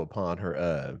you stumble upon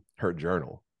her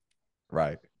journal,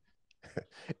 right?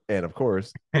 And of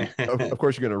course you're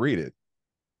gonna read it.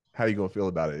 How are you gonna feel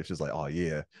about it? It's just like, oh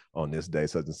yeah, on this day,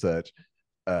 such and such.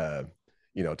 Uh,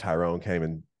 Tyrone came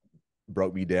and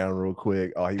broke me down real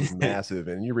quick. Oh, he was massive.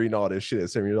 And you're reading all this shit at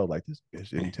 7 years old, like this bitch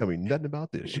didn't tell me nothing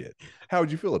about this shit. How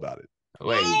would you feel about it?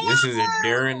 Wait, this is it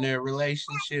during their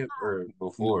relationship or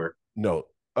before? No,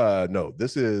 no,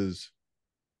 this is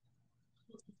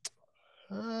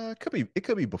it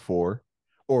could be before,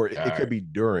 or All it could right. be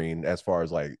during, as far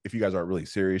as like if you guys aren't really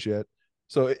serious yet.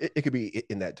 So it could be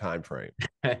in that time frame.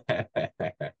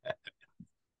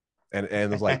 And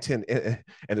there's like 10 and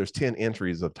there's 10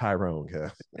 entries of Tyrone.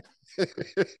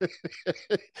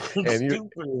 And you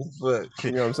Stupid as fuck.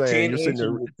 you know what I'm saying? 10 You're sitting inches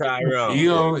there. with Tyrone. You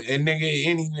know, and nigga,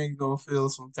 any nigga gonna feel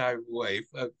some type of way.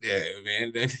 Fuck that,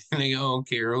 man. That nigga, I don't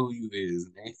care who you is,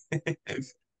 man.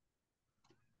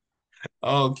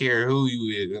 I don't care who you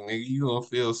is, nigga. You gonna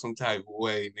feel some type of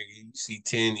way, nigga. You see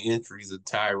 10 entries of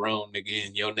Tyrone, nigga,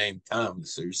 and your name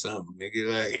Thomas or something,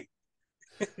 nigga. Like,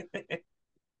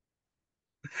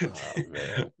 Oh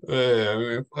man.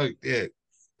 man, fuck that.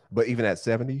 But even at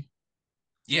 70,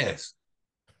 Yes.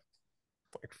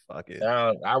 like fuck it.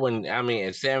 I wouldn't. I mean,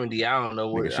 at 70, I don't know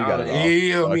Nigga, what. she I got don't it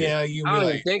even. off. Yeah, Fuck yeah, it. you I be don't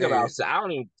even like, think man. about. I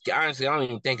don't even. Honestly, I don't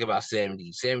even think about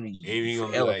 70. 70 Maybe you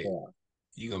gonna be like, elephant.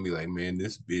 you gonna be like, man,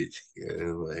 this bitch. Yeah,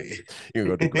 like, You gonna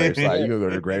go to the graveside. You gonna go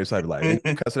to the graveside, be like,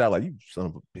 like, cuss it out like, you son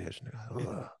of a bitch.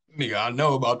 Nigga. Nigga, I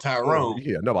know about Tyrone.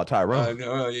 Yeah, know about Tyrone.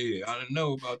 Yeah, I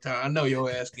know about Tyrone. I know your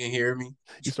ass can hear me.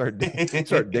 You start digging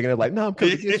it like, no, I'm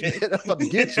coming to get you. I'm about to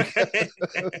get you.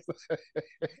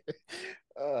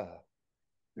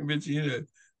 But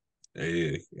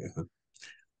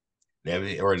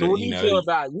yeah. Or So what do you you know, feel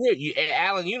about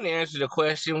Alan? You didn't answer the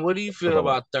question. What do you feel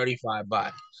about 35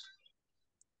 bodies?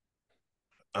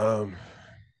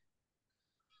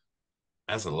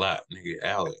 that's a lot, nigga.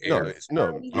 Al No, Aries.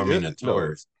 no, I mean a no,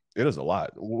 Taurus. it is a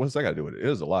lot. What's that got to do with it? It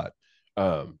is a lot.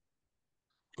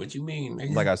 What you mean,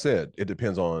 nigga? Like I said, it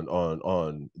depends on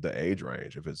the age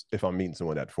range. If I'm meeting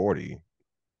someone at 40,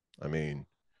 I mean,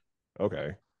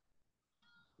 okay,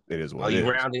 it is what it is.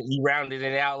 You rounded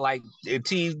it out like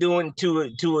T's doing to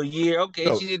a year. Okay,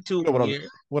 No, she did two no, a year.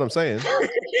 What I'm saying,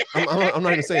 I'm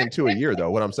not even saying 2 a year though.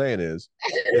 What I'm saying is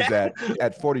that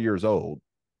at 40 years old,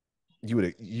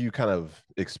 you kind of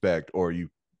expect, or you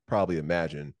probably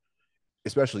imagine,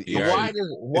 especially Yeah,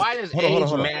 why does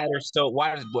age matter so?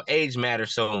 Why does age matter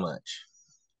so much?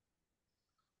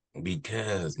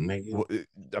 Because nigga, Well,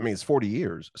 I mean, it's 40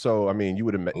 years, so I mean, you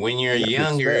would imagine when you're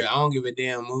younger, I don't give a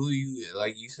damn who you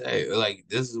like. You say like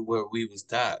this is what we was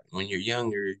taught. When you're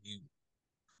younger,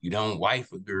 you don't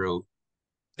wife a girl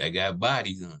that got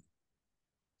bodies on.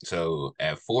 So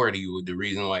at 40, the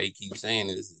reason why he keeps saying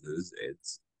this is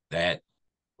it's that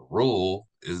rule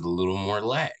is a little more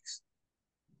lax.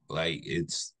 Like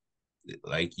it's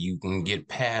like you can get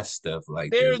past stuff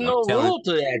like There's this. I'm no telling rule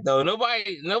to that though.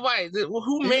 Nobody.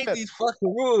 Who even made at, these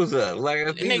fucking rules up?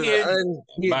 Like these nigga, are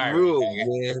unwritten Byron, rules,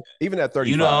 nigga. man. even at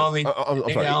You the 35, only I'm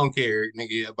nigga. sorry. I don't care,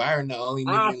 nigga. Byron, the only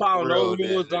I nigga don't in the follow no world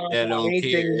rules. I don't that follow don't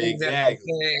care. anything niggas have to Exactly,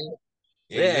 say.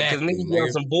 Yeah, because exactly, niggas be on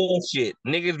nigga. some bullshit.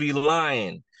 Niggas be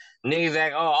lying. Niggas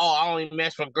act, I only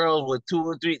mess with girls with 2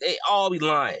 or 3. They all be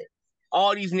lying.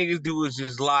 All these niggas do is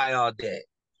just lie all day.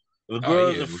 If Oh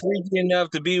girls yeah, are freaky enough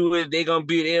to be with, they don't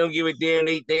give a damn.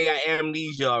 They got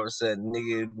amnesia all of a sudden,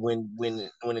 nigga.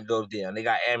 When it goes down, they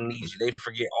got amnesia. They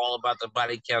forget all about the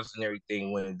body counts and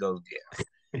everything when it goes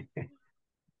down.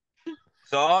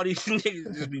 So all these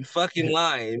niggas just be fucking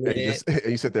lying, man.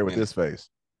 And you sit there with this face.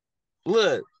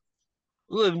 Look,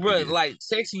 bro. nigga. Like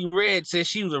Sexy Red said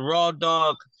she was a raw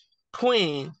dog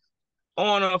queen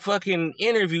on a fucking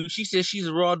interview. She said she's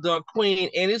a raw dog queen,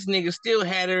 and this nigga still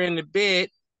had her in the bed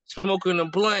smoking a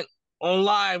blunt on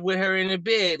live with her in the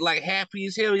bed, like happy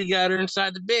as hell. He got her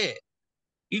inside the bed.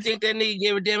 You think that nigga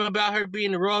gave a damn about her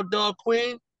being the raw dog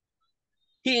queen?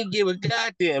 He didn't give a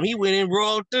goddamn. He went in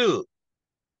raw too.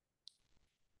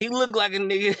 He looked like a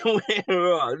nigga that went in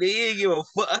raw. He didn't give a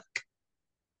fuck.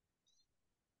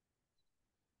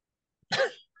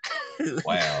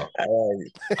 Wow,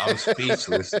 I'm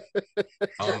speechless.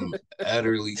 I'm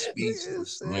utterly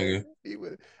speechless, nigga.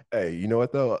 Hey, you know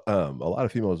what though? A lot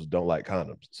of females don't like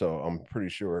condoms, so I'm pretty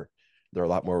sure there are a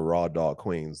lot more raw dog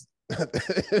queens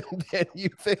than you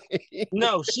think.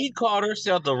 No, she called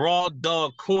herself the raw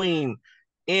dog queen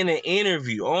in an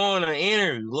interview,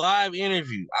 live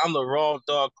interview. I'm the raw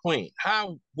dog queen.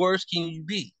 How worse can you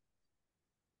be?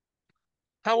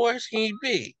 How worse can you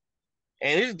be?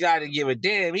 And this guy didn't give a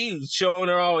damn. He was showing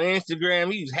her on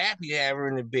Instagram. He was happy to have her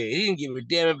in the bed. He didn't give a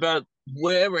damn about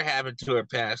whatever happened to her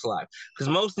past life. Because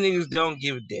most niggas don't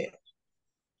give a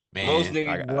damn. Most Man,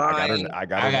 niggas lying. I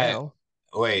got her now.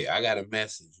 Wait, I got a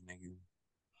message,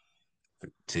 nigga.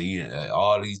 To you,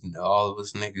 all of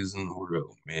us niggas in the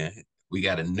world, man. We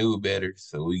got to know better,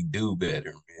 so we do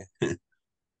better, man.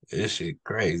 This shit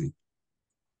crazy.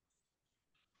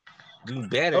 Do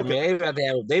better, Okay.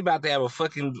 man. They about to have a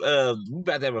fucking we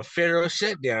about to have a federal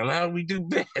shutdown. How do we do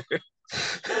better?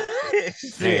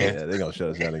 Yeah, they're gonna shut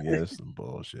us down again. It's some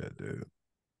bullshit, dude.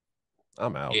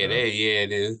 I'm out. Yeah, man.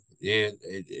 it is. Yeah,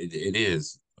 it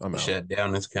is. I'm The out.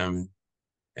 shutdown is coming,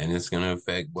 and it's gonna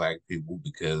affect Black people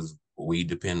because we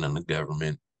depend on the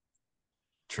government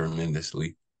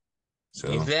tremendously.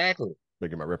 So Exactly.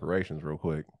 Making my reparations real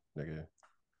quick, nigga.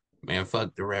 man,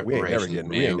 fuck the We ain't never reparations, getting.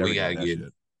 We man. ain't never We gotta getting that get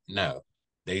shit. no.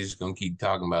 They just gonna keep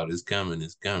talking about it's coming,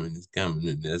 it's coming, it's coming,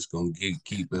 and that's gonna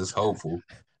keep us hopeful.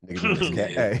 Nigga be in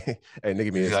his hey, nigga be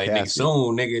in his like, nigga, casket.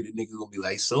 soon, nigga, the nigga gonna be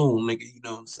like, soon, nigga, you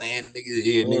know what I'm saying? Nigga,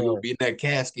 yeah, nigga gonna be in that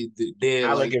casket dead.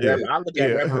 I like, look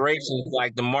at reparations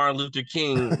like the Martin Luther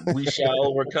King. We shall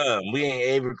overcome. We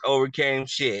ain't ever overcame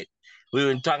shit. We've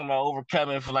been talking about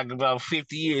overcoming for like about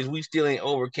 50 years. We still ain't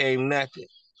overcame nothing.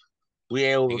 We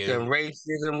ain't overcome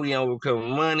racism. We ain't overcome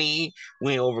money.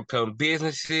 We ain't overcome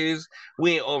businesses.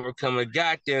 We ain't overcome a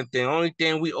goddamn thing. Only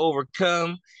thing we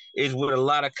overcome is with a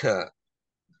lot of cum.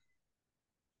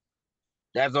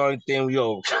 That's the only thing we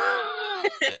overcome.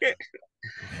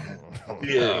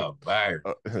 yeah, Byron.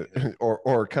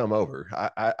 or come over.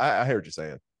 I hear what you're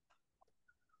saying.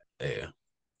 Yeah.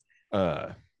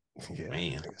 Yeah.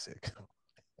 Man. Sick.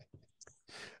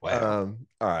 Wow.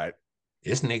 All right.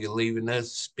 This nigga leaving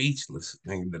us speechless,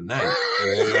 nigga, tonight.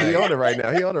 He on it right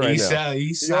now. He on it right now.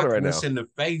 He's He on it right socking now. us in the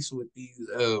face with these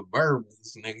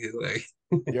verbals, nigga.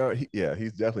 Like, Yeah,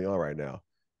 he's definitely on right now.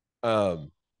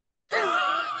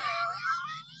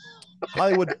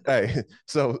 Hollywood. Hey,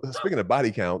 so speaking of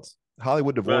body counts,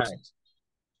 Hollywood divorces.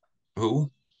 Right.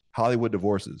 Who? Hollywood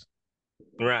divorces.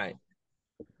 Right.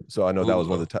 So I know that was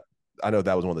one of the. I know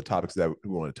that was one of the topics that we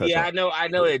want to touch on. Yeah, I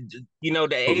know it. You know,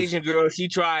 the Asian girl, she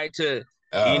tried to,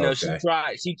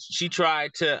 Okay. she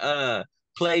tried to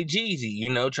play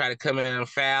Jeezy, try to come in and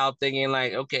foul, thinking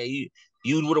like, okay,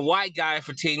 you with a white guy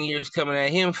for 10 years coming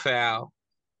at him foul.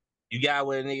 You got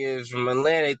with niggas from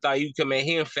Atlanta, they thought you come at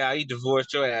him foul, you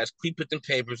divorced your ass, quick put them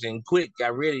papers in, quick,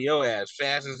 got rid of your ass,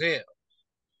 fast as hell.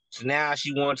 So now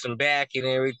she wants him back and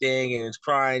everything, and is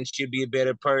crying, she'll be a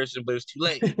better person, but it's too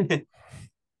late.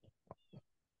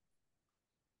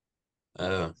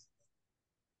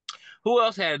 Who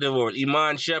else had a divorce?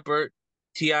 Iman Shumpert,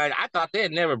 T.I. I thought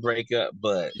they'd never break up,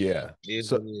 but yeah.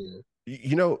 So,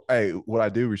 hey, what I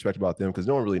do respect about them, because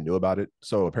no one really knew about it.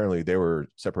 So apparently they were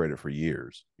separated for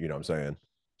years. You know what I'm saying?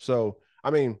 So,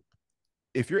 I mean,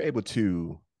 if you're able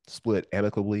to split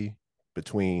amicably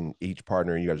between each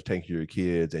partner and you guys are taking care of your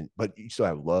kids, but you still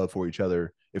have love for each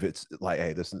other, if it's like,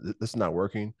 hey, this is not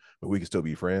working, but we can still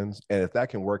be friends. And if that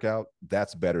can work out,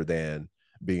 that's better than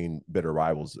being bitter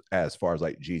rivals as far as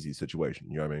like Jeezy's situation.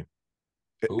 You know what I mean?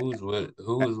 Who was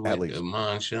with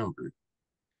Iman Shumpert?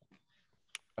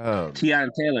 T.I.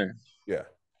 Taylor. Yeah.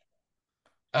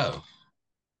 Oh.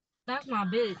 That's my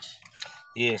bitch.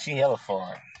 Yeah, she hella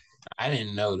far. I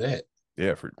didn't know that.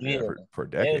 Yeah, for a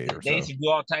decade or so. They used to do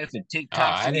all types of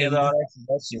TikToks together. All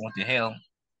that shit went to hell.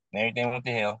 Everything went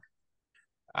to hell.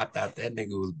 I thought that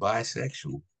nigga was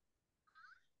bisexual.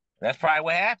 That's probably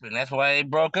what happened. That's why they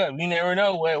broke up. You never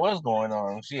know what was going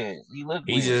on. Shit,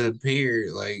 he just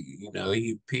appeared like,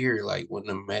 he appeared like one of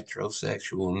the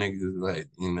metrosexual niggas, like,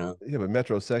 Yeah, but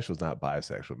metrosexual is not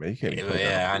bisexual, man. You can't be putting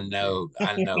I know.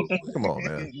 Come on,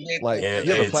 man. Like,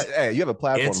 you have a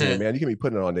platform here, man. You can be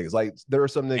putting it on niggas. Like, there are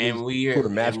some niggas who are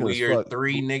masculine as fuck.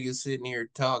 Three niggas sitting here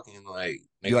talking like,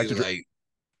 you like to like.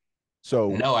 So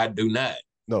no, I do not.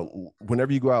 No,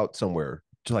 whenever you go out somewhere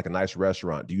to like a nice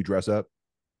restaurant, do you dress up?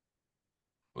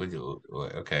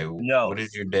 Okay. No. What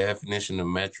is your definition of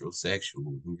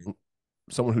metrosexual?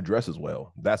 Someone who dresses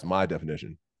well. That's my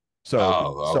definition.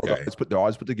 So, okay. They're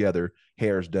always put together,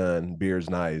 hair's done, beard's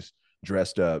nice,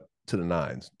 dressed up to the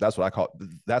nines. That's what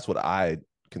I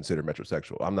consider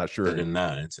metrosexual. I'm not sure. To the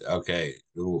nines. Okay.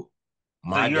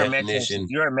 My definition.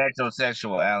 You're a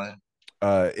metrosexual, Alan.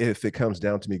 If it comes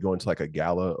down to me going to like a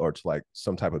gala or to like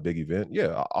some type of big event,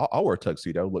 yeah, I'll wear a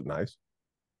tuxedo. Look nice.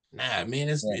 Nah, man,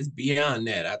 it's beyond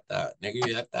that. I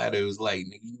thought it was like,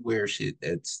 nigga, you wear shit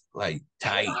that's like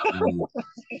tight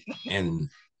and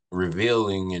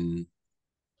revealing and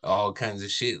all kinds of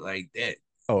shit like that.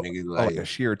 Oh, nigga, like a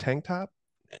sheer tank top?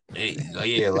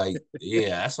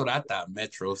 That's what I thought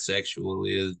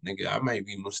metrosexual is, nigga. I might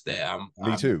be mistaken.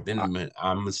 Me too.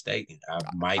 I'm mistaken.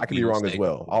 I could be wrong as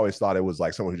well. I always thought it was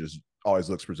like someone who just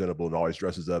always looks presentable and always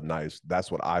dresses up nice.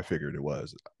 That's what I figured it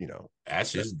was.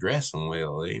 That's just dressing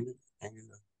well, ain't it?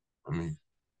 I mean,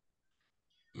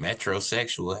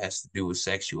 metrosexual has to do with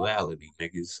sexuality,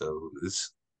 nigga. So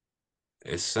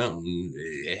it's something.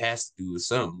 It has to do with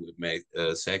something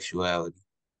with sexuality,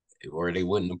 or they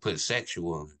wouldn't have put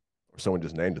sexual in. Or someone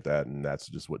just named it that, and that's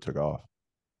just what took off.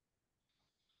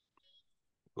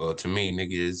 Well, to me,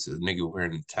 nigga, is a nigga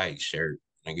wearing a tight shirt,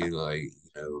 nigga, like,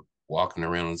 walking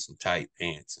around in some tight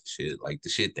pants and shit, like the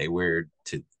shit they wear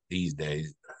to these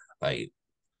days. Like,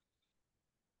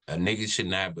 a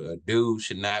dude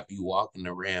should not be walking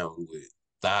around with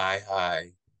thigh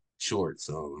high shorts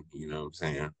on. You know what I'm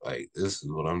saying? Like, this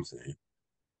is what I'm saying.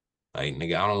 Like,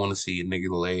 nigga, I don't want to see a nigga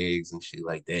legs and shit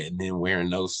like that, and then wearing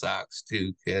no socks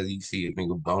too, cause you see a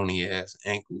nigga bony ass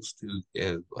ankles too.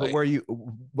 Like,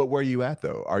 but where you at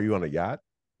though? Are you on a yacht,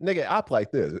 nigga? I'm like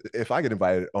this. If I get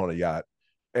invited on a yacht,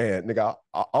 and nigga,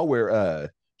 I'll wear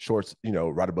shorts,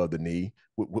 right above the knee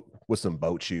with some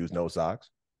boat shoes, no socks.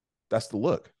 That's the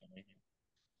look.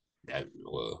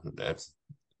 That's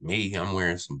me. I'm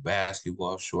wearing some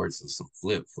basketball shorts and some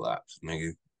flip flops,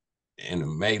 nigga.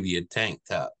 And maybe a tank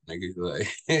top, nigga. Like,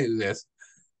 that's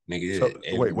nigga. So,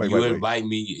 invite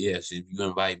me, yes. If you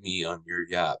invite me on your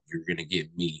yacht, you're gonna get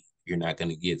me. You're not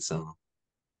gonna get some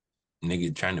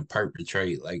nigga trying to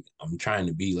perpetrate like I'm trying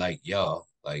to be like y'all.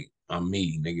 Like, I'm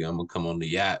me, nigga. I'm gonna come on the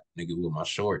yacht, nigga, with my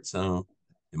shorts on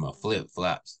and my flip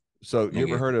flops. So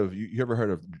you ever heard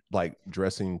of like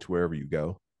dressing to wherever you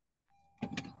go?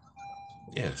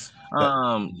 Yes.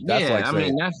 That's yeah, like I saying,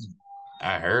 mean that's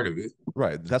I heard of it.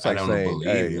 right. That's I like don't saying, believe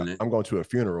hey, in it. I'm going to a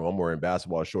funeral. I'm wearing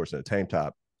basketball shorts and a tank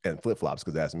top and flip flops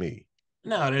because that's me.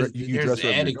 No, You there's dress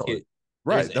wherever you're going. etiquette.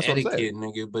 There's Right. That's what I'm saying. etiquette,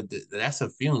 nigga, but that's a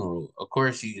funeral. Of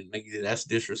course, you nigga, that's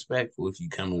disrespectful if you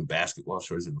come in basketball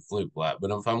shorts and a flip flop.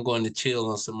 But if I'm going to chill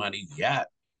on somebody's yacht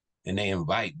and they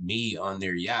invite me on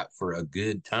their yacht for a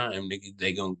good time, nigga,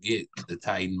 they gonna get the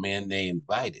Titan man they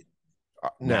invited,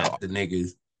 Now, not the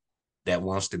niggas that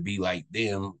wants to be like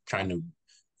them, trying to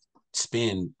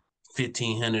spend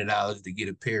 $1,500 to get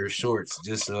a pair of shorts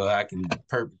just so I can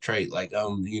perpetrate like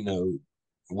I'm,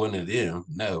 one of them.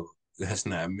 No, that's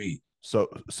not me. so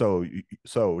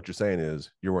what you're saying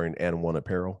is you're wearing N1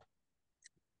 apparel.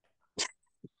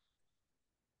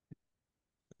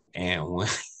 And one,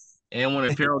 and when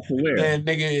apparel to wear. man,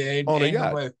 nigga, On a ain't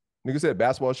yacht. nobody. Nigga said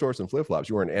basketball shorts and flip flops.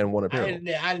 You wearing N1 apparel.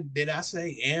 Did I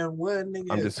say and one,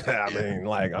 I'm nigga? just, I mean,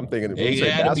 like, I'm thinking when you It say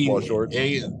gotta basketball be, shorts,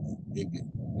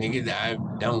 nigga. I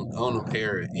don't own a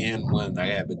pair of and one. I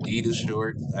have Adidas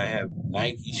shorts. I have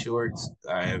Nike shorts.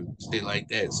 I have shit like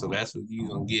that. So that's what you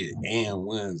gonna get and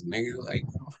ones, nigga. Like,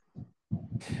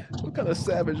 what kind of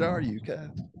savage are you,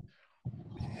 Cat?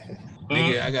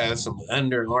 nigga, I got some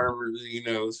Under Armour,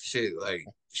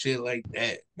 shit like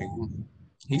that, nigga.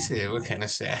 He said, "What kind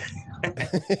of sad?"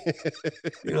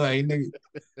 You're like, nigga,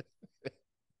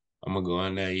 I'm gonna go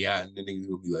on that yacht, and the nigga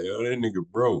gonna be like, "Oh, that nigga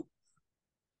broke."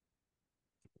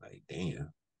 Like,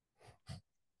 damn.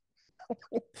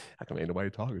 How come ain't nobody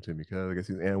talking to me? Cause I guess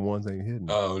these N1s ain't hidden.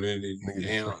 Oh, then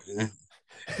Nigga,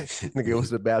 nigga goes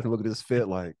to the bathroom, look at his fit,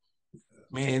 like,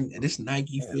 man, this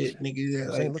Nike fit, nigga.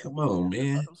 Like, come good. on,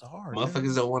 man. It was hard. Motherfuckers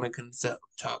Man. don't want to come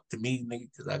talk to me, nigga,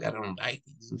 because I got on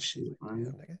Nikes and shit, man.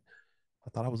 Damn, nigga. I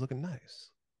thought I was looking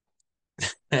nice.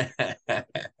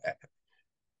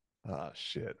 Oh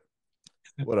shit.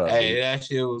 What up? Hey, Dude? that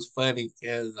shit was funny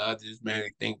because I just made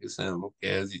me think of something.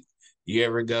 Because you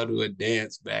ever go to a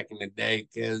dance back in the day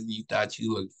because you thought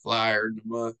you looked flyer than the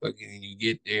motherfucker, and you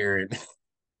get there and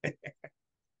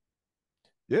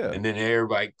Yeah. and then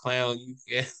everybody clown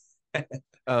you. I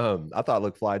thought I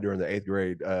looked fly during the 8th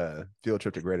grade field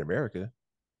trip to Great America.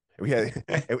 We had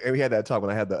and we had that talk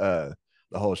when I had the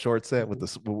whole short set with the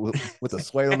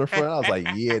suede on the front. I was like,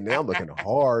 yeah, now I'm looking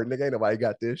hard, nigga. Ain't nobody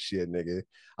got this shit, nigga.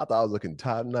 I thought I was looking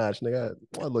top notch, nigga.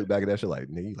 I look back at that shit like,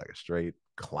 nigga, you like a straight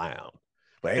clown.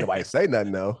 But ain't nobody say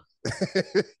nothing though.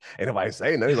 Ain't nobody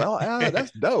say nothing. He's like, oh,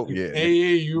 that's dope. Yeah, Hey,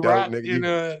 you dope, rock,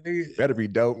 nigga. nigga. Better be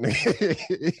dope,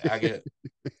 nigga. I get.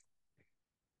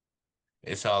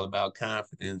 It's all about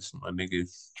confidence, my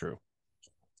niggas. True.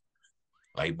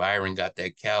 Like Byron got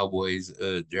that Cowboys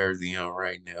jersey on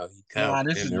right now. He Nah,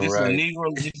 confident and this is a right.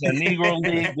 Negro. This is a Negro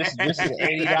league. This is an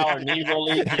 $80 Negro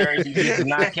league jersey. This is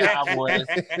not Cowboys.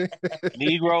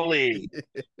 Negro league.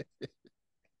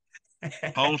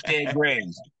 Homestead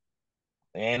Grays.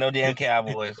 Ain't no damn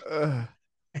Cowboys.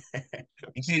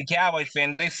 You see the Cowboys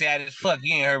fan, they sad as fuck.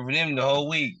 You ain't heard from them the whole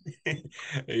week.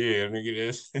 Yeah, nigga,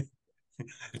 that's They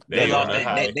they on lost. a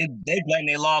high. They blame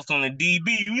they lost on the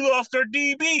DB. We lost our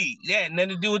DB. Yeah, nothing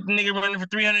to do with the nigga running for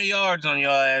 300 yards on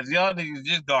y'all ass. Y'all niggas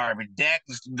just garbage. Dak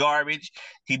is garbage.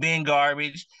 He been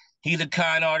garbage. He's a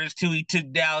con artist too. He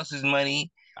took Dallas's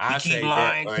money. He I keep say that.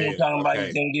 lying, Oh keep yeah, talking about he's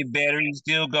okay. gonna get better. He's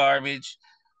still garbage.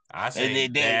 I And say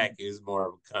Dak is more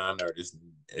of a con artist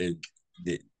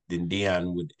than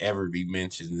Dion would ever be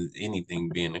mentioned as anything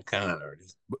being a con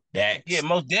artist. Yeah, Dak's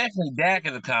most definitely Dak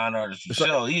is a con artist for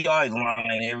sure. He always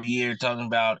lying every year talking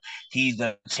about he's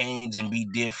gonna change and be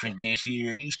different this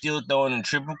year. He's still throwing in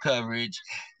triple coverage.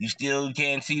 You still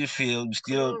can't see the field. You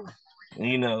still,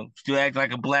 still act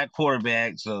like a black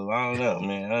quarterback. So I don't know,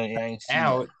 man. I ain't see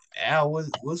that. Al,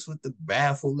 what's with the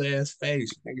baffled ass face?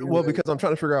 Nigga? Well, because I'm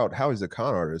trying to figure out how he's a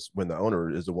con artist when the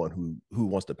owner is the one who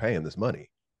wants to pay him this money.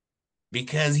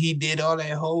 Because he did all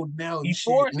that holding out He shit,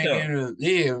 forced nigga. him.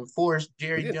 Yeah, forced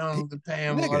Jerry Jones to pay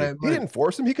him all that He money. didn't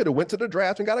force him. He could have went to the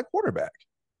draft and got a quarterback.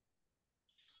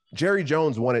 Jerry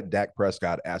Jones wanted Dak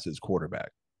Prescott as his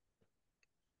quarterback.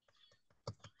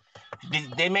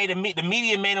 They made the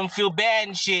media made him feel bad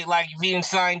and shit. Like if he didn't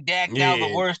sign Dak, that was the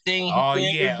Yeah. worst thing he Oh could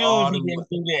yeah, ever do all if he the didn't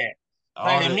do that. all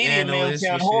Like the the media made him analysts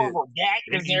sound and shit. horrible. Dak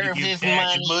They need to deserves give his Dak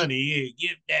his money. money. Yeah,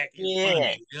 give Dak his Yeah.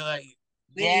 money. They're like,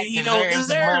 Dak he don't deserves his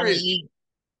deserve it. money.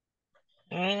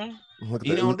 Mm-hmm.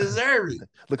 He don't deserve it.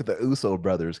 Look at the Uso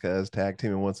brothers, cuz tag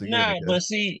teaming once again. Nah, but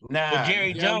see, with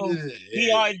Jerry Jones,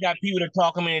 he always got people to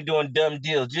talk him into doing dumb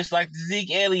deals, just like the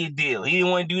Zeke Elliott deal. He didn't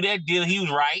want to do that deal. He was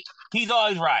right. He's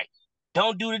always right.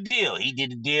 Don't do the deal. He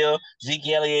did the deal. Zeke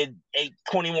Elliott ate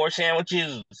 20 more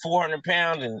sandwiches, 400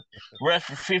 pounds, and rushed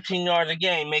for 15 yards a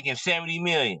game, making $70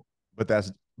 million. But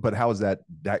But how is that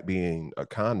being a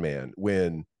con man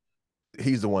when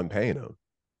he's the one paying him?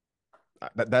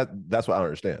 That's what I don't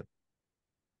understand.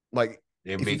 Like,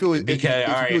 if you feel because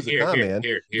all right, he's a con man,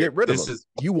 here. get rid of This him. is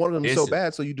You wanted him this so is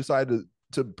bad, so you decided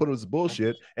to put his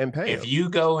bullshit and pay him. if you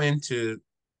go into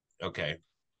okay,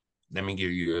 let me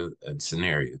give you a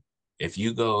scenario. If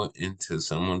you go into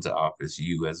someone's office,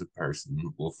 you as a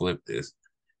person will flip this.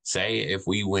 Say if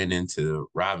we went into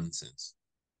Robinson's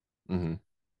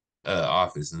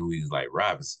office and we was like,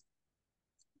 Robinson,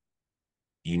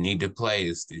 you need to play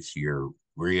us this year.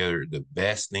 We are the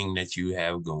best thing that you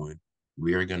have going.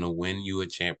 We are going to win you a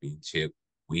championship.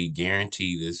 We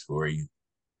guarantee this for you.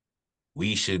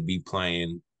 We should be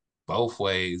playing both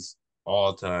ways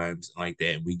all times like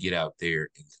that. And we get out there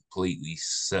and completely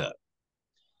suck.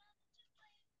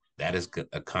 That is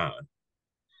a con.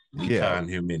 We con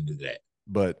him into that.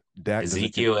 But Dak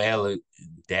Ezekiel Elliott,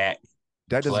 Dak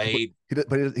played.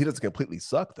 But he doesn't completely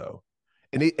suck though.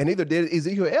 And neither did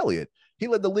Ezekiel Elliott. He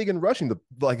led the league in rushing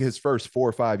like his first 4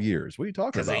 or 5 years. What are you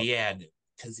talking about?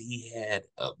 Because he had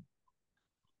a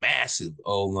massive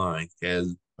O line.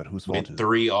 But whose fault with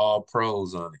 3 all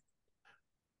pros on it.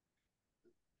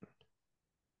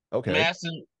 Okay.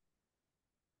 Massive.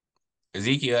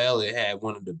 Ezekiel Elliott had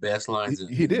one of the best lines in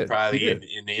the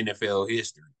NFL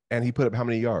history. And he put up how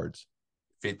many yards?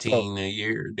 15 a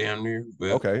year down there.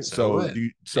 But okay. So do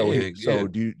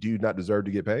you not deserve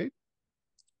to get paid?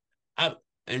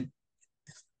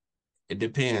 It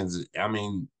depends. I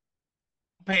mean,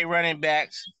 pay running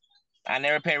backs. I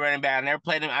never pay running back. I never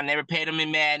played them. I never paid them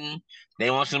in Madden.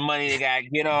 They want some money. They gotta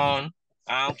get on.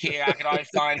 I don't care. I can always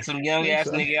find some young ass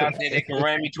nigga out there that can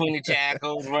run between the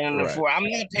tackles, running the floor. I'm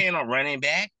not paying a running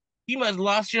back. You must have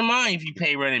lost your mind if you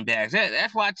pay running backs.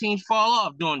 That's why teams fall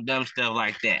off doing dumb stuff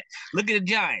like that. Look at the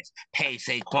Giants. Pay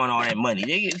Saquon all that money.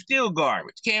 They get still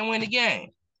garbage. Can't win the game.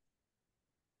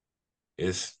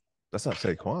 That's not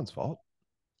Saquon's fault.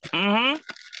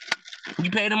 You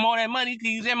pay them all that money, you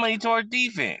can use that money towards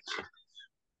defense.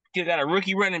 You got a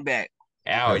rookie running back.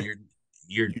 Al,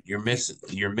 you're missing.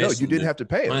 No, you didn't have to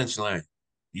pay him. Punchline.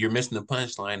 You're missing the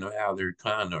punchline of how they're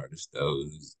con artists, though.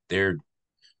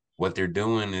 What they're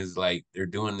doing is like they're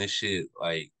doing this shit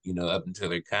like, up until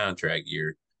their contract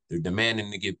year. They're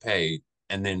demanding to get paid,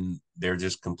 and then they're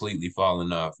just completely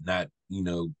falling off, not,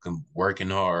 working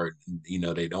hard.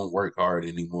 They don't work hard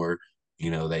anymore.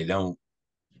 They don't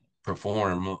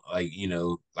perform like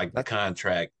the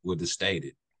contract would have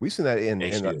stated. We've seen that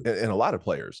in a lot of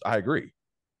players. I agree.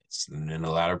 And a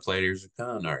lot of players are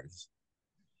con artists.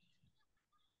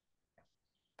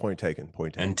 Point taken.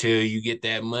 Until you get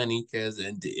that money, because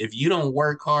if you don't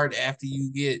work hard after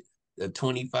you get a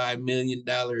 $25 million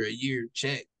a year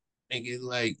check, nigga,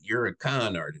 like you're a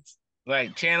con artist.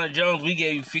 Like Chandler Jones, we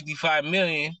gave you $55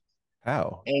 million.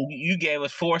 How? And you gave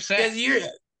us 4 sacks.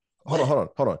 Hold on.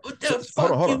 What the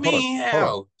fuck you mean?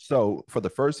 How? So for the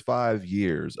first 5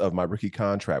 years of my rookie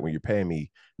contract, when you're paying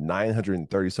me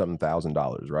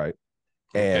 $937,000, right?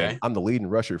 And I'm the leading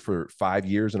rusher for 5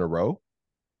 years in a row.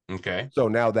 Okay. So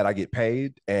now that I get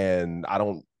paid and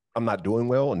I'm not doing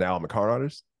well, and now I'm a con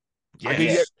artist.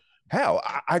 Yes. How?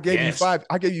 I gave you 5.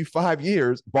 I gave you 5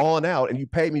 years balling out, and you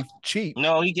paid me cheap.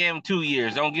 No, he gave him 2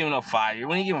 years. Don't give him no 5 years.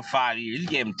 When you give him 5 years, you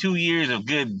gave him 2 years of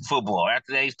good football.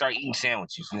 After that, he start eating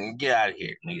sandwiches. Nigga, get out of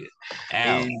here, nigga.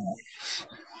 Al,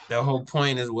 the whole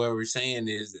point is what we're saying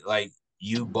is like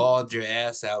you balled your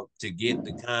ass out to get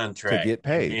the contract, to get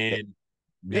paid, and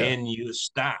then you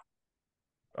stop.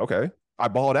 Okay, I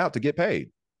balled out to get paid.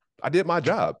 I did my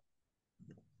job.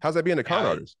 How's that being a con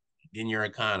artist? Then you're a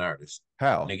con artist.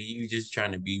 How? Nigga, you just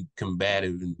trying to be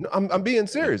combative. No, I'm being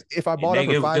serious. If I bought it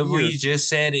for 5 years. We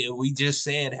just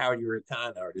said how you're a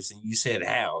con artist, and you said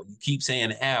how. You keep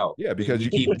saying how. Yeah, because you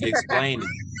keep explaining.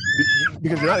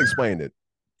 Because you're not explaining it.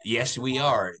 Yes, we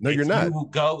are. No, you're not.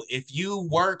 If you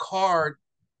work hard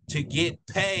to get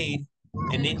paid,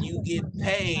 and then you get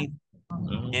paid,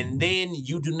 and then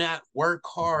you do not work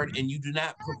hard and you do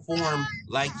not perform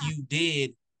like you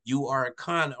did, you are a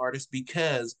con artist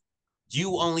because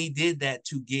you only did that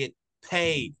to get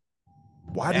paid.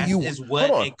 Why do you? Is what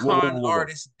a con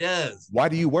artist does. Why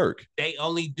do you work? They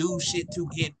only do shit to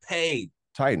get paid.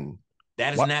 Titan.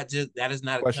 That is not just. That is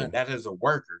not a question. That is a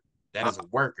worker. That is a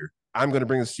worker. I'm going to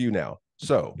bring this to you now.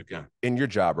 So, in your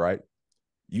job, right?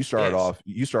 You started off.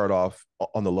 You started off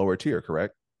on the lower tier,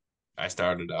 correct? I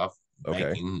started off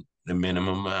making the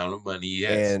minimum amount of money.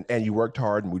 Yes. And you worked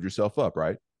hard and moved yourself up,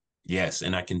 right? Yes,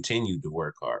 and I continued to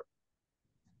work hard.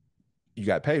 You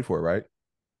got paid for it, right?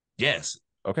 Yes.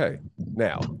 Okay.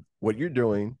 Now, what you're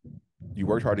doing, you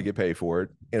worked hard to get paid for it.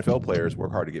 NFL players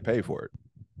work hard to get paid for it.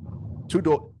 Two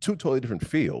totally different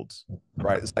fields.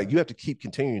 right? It's like you have to keep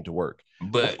continuing to work.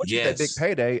 But once you get that big yes,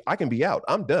 payday, I can be out.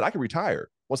 I'm done. I can retire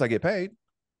once I get paid.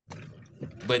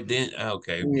 but then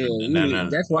okay, Yeah, no.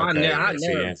 that's why I Okay, never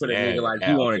see, put a nigga like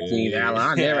you on a team, Alan.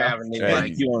 I never have a nigga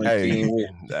like you on a team.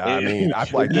 I mean, I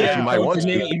feel like If you this. ever You might coach want a to.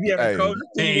 nigga, if you ever coach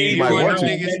a team, See, You you might want want them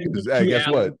to. niggas- Hey, guess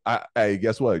Alan. what? Hey,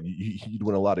 guess what? You'd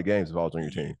win a lot of games if I was on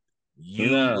your team. you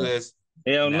No. was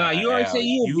Hell no. nah, You already Al, say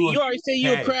you already say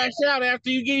you'll hey, crash out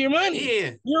after you get your money. yeah,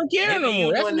 You don't care nigga, no more.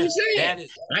 you That's what wanna you saying. that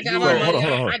is I got you my So, money.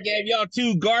 hold on. I gave y'all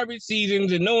 2 garbage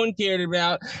seasons and no one cared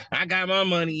about. I got my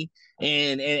money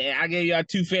and I gave y'all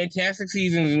 2 fantastic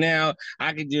seasons. And now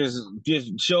I could just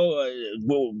show up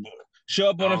I on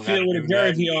the don't gotta field with do a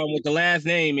jersey nothing. on with the last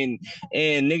name and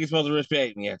niggas supposed to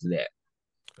respect me after that.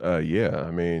 yeah, I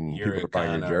mean, You're people a are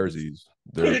buying your con artist. jerseys.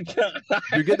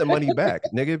 You're getting the money back,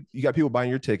 nigga. You got people buying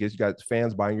your tickets. You got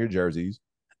fans buying your jerseys.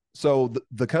 So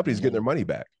the company's getting their money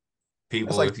back.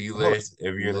 People, like, if you're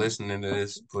on. listening to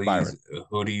this, please, Byron.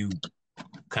 who do you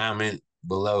comment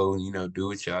below? Do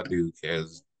what y'all do,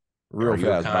 because Real are you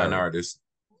a fast, con Byron. artist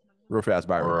Real fast,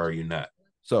 Byron. or are you not?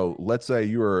 So let's say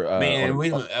you were Man,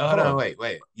 hold on, wait.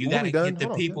 You We'll gotta be done. get the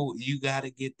Hold on, people. You gotta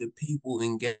get the people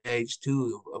engaged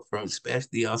too, from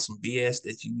especially on some BS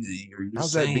that you're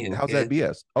how's saying. that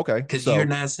BS? Okay, Because so you're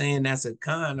not saying that's a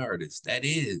con artist. That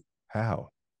is. how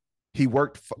he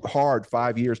worked hard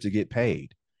 5 years to get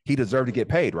paid. He deserved to get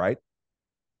paid, right?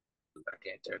 I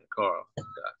can't turn the car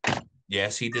off.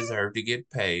 Yes, he deserved to get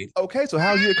paid. Okay, so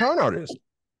how's he a con artist?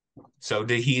 So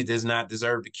he does not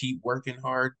deserve to keep working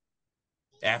hard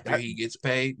after he gets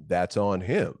paid? That's on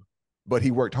him. But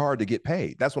he worked hard to get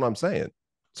paid. That's what I'm saying.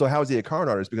 So how is he a con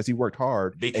artist? Because he worked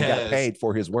hard and got paid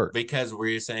for his work. Because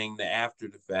we're saying that after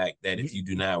the fact that if you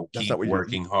do not keep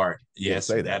working hard, yes,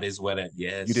 say that is what it.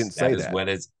 Yes, you didn't say that is what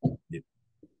it's.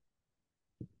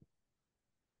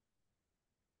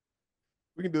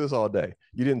 We can do this all day.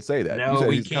 You didn't say that. No, you said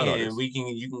we he's a con can. artist. We can.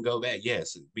 You can go back.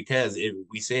 Yes, because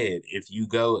we said if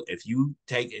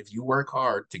you work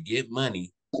hard to get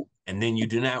money, and then you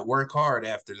do not work hard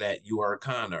after that, you are a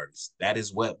con artist. That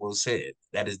is what was said.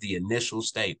 That is the initial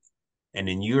statement. And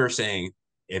then you're saying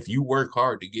if you work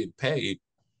hard to get paid,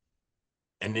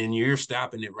 and then you're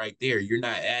stopping it right there. You're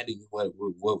not adding what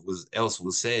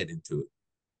was said into it.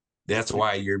 That's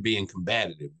why you're being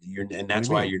combative. And that's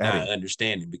why you're not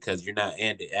understanding, because you're not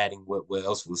adding what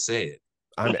else was said.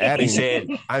 I'm adding. He said,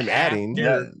 I'm adding.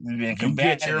 You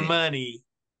get your money,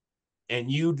 and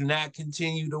you do not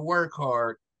continue to work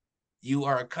hard, you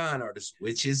are a con artist,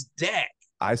 which is Dak.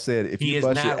 I said if he you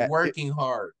is not working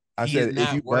hard. I said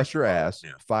if you bust your ass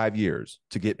 5 years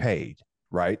to get paid,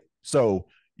 right? So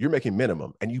you're making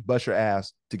minimum, and you bust your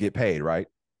ass to get paid, right?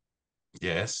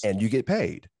 Yes. And you get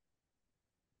paid.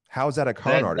 How is that a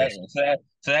con artist?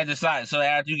 So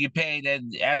after you get paid,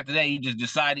 after that you just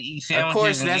decide to eat sandwiches. Of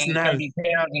course, that's and not. 30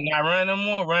 pounds and not run no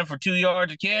more. Run for 2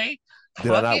 yards a carry.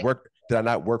 Did I not work? Did I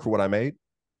not work for what I made?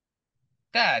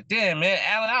 God damn, man,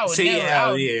 Alan, I would See, never.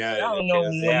 I don't know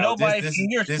nobody from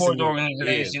your sports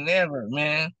organization ever,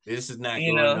 man. This is not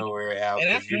going nowhere, Al. And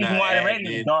that's the reason why the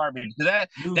Raiders are garbage.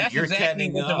 That's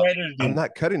exactly what the Raiders do. I'm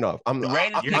not cutting off. The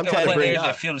Raiders pick up players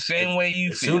that feel the same way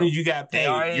you feel. As soon as you got paid,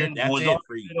 that's it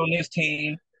for you. On this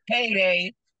team,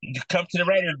 payday. You come to the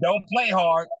Raiders, don't play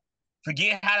hard.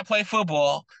 Forget how to play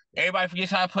football. Everybody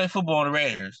forgets how to play football on the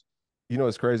Raiders. You know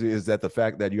what's crazy is that the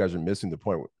fact that you guys are missing the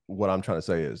point. What I'm trying to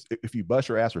say is if you bust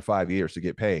your ass for 5 years to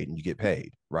get paid and you get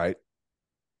paid, right?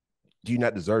 Do you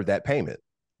not deserve that payment?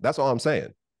 That's all I'm saying.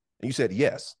 And you said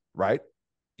yes, right?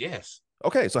 Yes.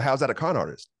 Okay, so how's that a con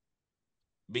artist?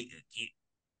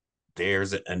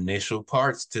 There's initial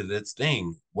parts to this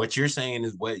thing. What you're saying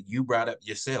is what you brought up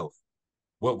yourself.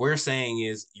 What we're saying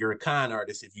is you're a con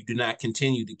artist if you do not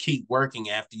continue to keep working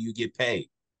after you get paid.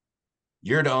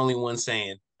 You're the only one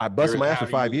saying, I busted my ass for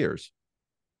 5 years.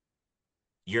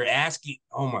 You're asking,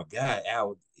 oh my God,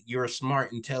 Al, you're a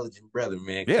smart, intelligent brother,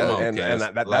 man. Yeah, and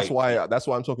that's why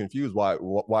I'm so confused. Why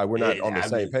we're not on the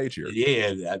same page here?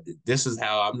 Yeah, this is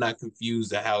how I'm not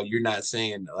confused at how you're not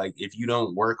saying, like, if you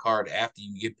don't work hard after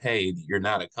you get paid, you're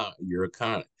not a con. You're a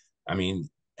con. I mean,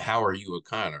 how are you a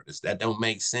con artist? That don't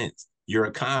make sense. You're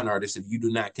a con artist if you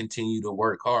do not continue to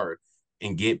work hard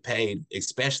and get paid,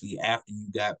 especially after you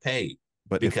got paid.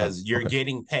 But because you're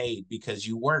getting paid because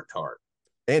you worked hard.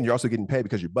 And you're also getting paid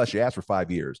because you bust your ass for 5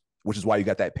 years, which is why you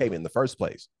got that payment in the first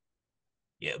place.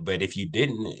 Yeah, but if you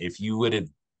would have,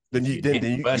 then you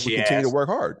would continue to work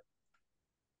hard.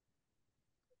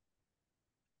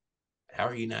 How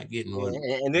are you not getting And, one?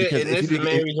 and Because this is the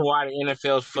main reason why the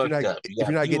NFL's fucked up. You if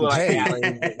you're got not people getting like paid,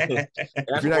 Allen. if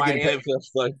That's you're not why the getting paid,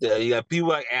 NFL's fucked up. You got people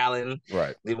like Allen.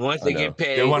 right? Once I they know. get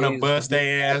paid, They want to bust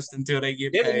their ass until they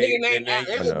get there's a paid. nigga named Then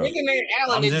they, There's I a know. nigga named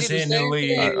Allen I'm that just did the in the same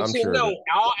league. thing. I'm See, sure. no,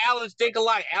 all Allens think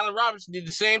alike. Allen Robinson did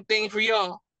the same thing for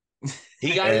y'all.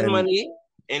 He got his And money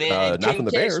and not from couldn't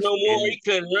the catch Bears. no more. And He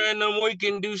couldn't run no more. He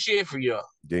couldn't do shit for y'all.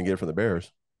 Didn't get it from the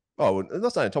Bears. Oh,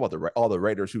 let's not even talk about all the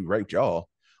Raiders who raped y'all.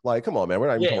 Like, come on, man. We're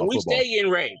not even Yeah, talking and about we football. stay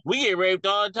getting raped. We get raped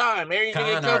all the time. Every nigga con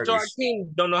that comes to our artist.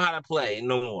 team don't know how to play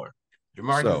no more.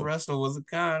 Demarcus Russell was a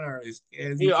con artist. He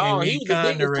He came was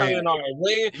the biggest con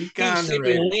artist. He was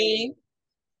sipping lean,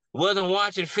 wasn't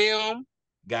watching film,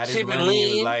 got his sipping money and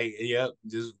was lean. like, yep,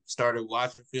 just started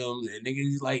watching film. And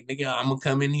he's like, nigga, I'm gonna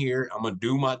come in here, I'm gonna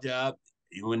do my job.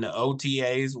 When the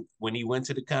OTAs, when he went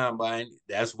to the combine,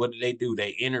 that's what they do. They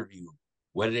interview him.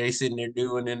 What are they sitting there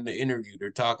doing in the interview?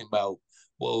 They're talking about,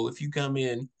 well, if you come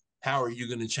in, how are you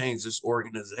going to change this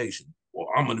organization? Well,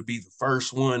 I'm going to be the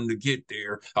first one to get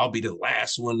there. I'll be the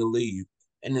last one to leave.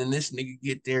 And then this nigga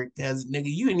get there because,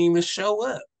 nigga, you didn't even show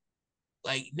up.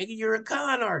 Like, nigga, you're a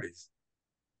con artist.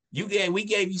 We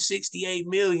gave you 68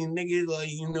 million, nigga. Like,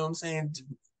 you know what I'm saying?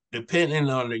 Depending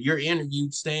on your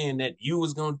interview saying that you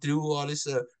was gonna do all this.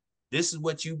 This is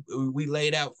what we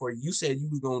laid out for you. You said you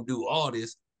was gonna do all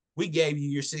this. We gave you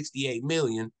your 68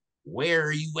 million. Where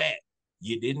are you at?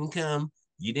 You didn't come.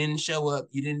 You didn't show up.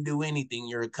 You didn't do anything.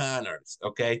 You're a con artist.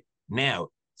 Okay. Now,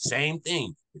 same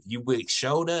thing. If you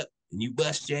showed up and you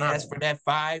bust your ass for that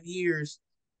 5 years,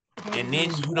 and then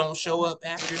you don't show up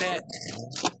after that,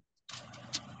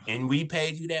 and we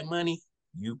paid you that money,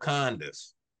 you conned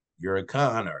us. You're a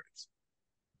con artist.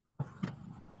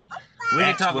 We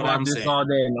can talk about this all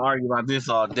day and argue about this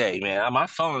all day, man. My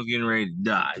phone's getting ready to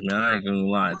die, man. I ain't gonna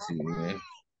lie to you, man.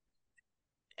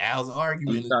 Al's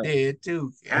argument is dead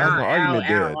too. How's my argument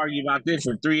dead? Al argued about this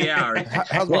for 3 hours.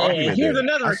 How's my argument Here's dead?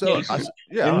 another case.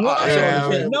 No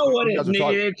what is,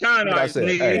 nigga? Con artist,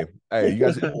 nigga. Hey,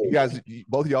 you guys,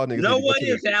 both of y'all niggas. No, what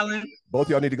is, Alan? Both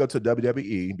of y'all need to go to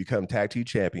WWE, become tag team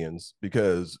champions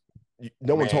because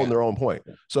no one's holding their own point.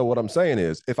 So what I'm saying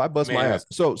is, if I bust my ass,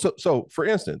 so for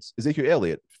instance, Ezekiel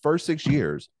Elliott, first 6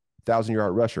 years,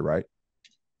 1,000-yard rusher, right?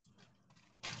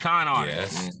 Con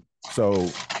artist. Yes. So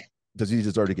does he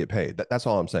deserve to get paid? That's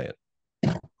all I'm saying.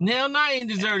 Hell no, he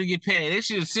didn't deserve to get paid. They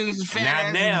should have sent his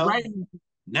fat ass right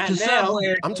Not to now.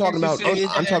 Subway. I'm talking about then.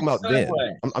 I'm not talking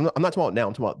about now.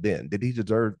 I'm talking about then. Did he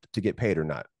deserve to get paid or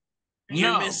not?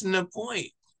 You're missing the point.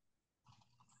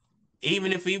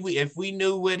 Even if we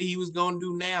knew what he was gonna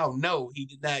do now, no, he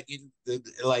did not get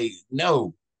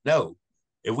no.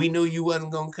 If we knew you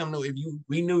wasn't gonna come,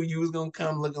 we knew you was gonna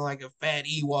come looking like a fat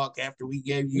Ewok after we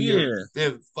gave you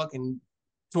your fucking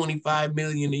 25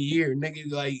 million a year, nigga.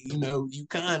 Like, you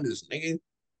conned us, nigga.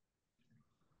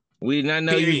 We did not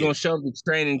know you was gonna show up to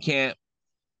training camp.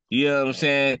 You know what I'm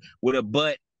saying? With a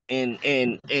butt and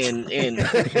and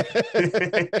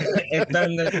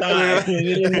thunder thighs.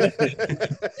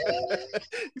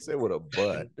 He said with a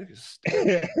butt.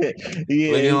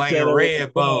 Looking like a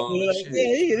red bone.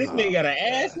 This nigga got an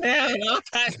ass now and all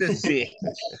types of shit.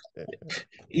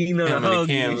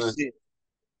 Shit.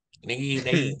 Nigga,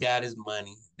 he got his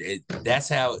money. That's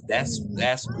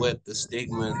what the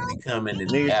stigma is becoming in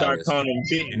Niggas start calling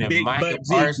him big Micah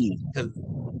Parsons, because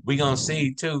we gonna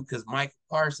see too, because Micah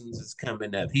Parsons is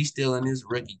coming up. He's still in his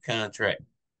rookie contract.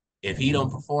 If he don't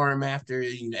perform after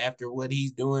what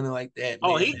he's doing like that,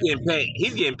 he's getting paid.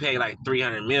 He's getting paid like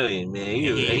 $300 million, man.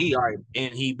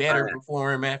 He better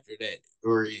perform after that,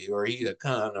 or he's a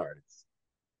con artist.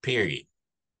 Period.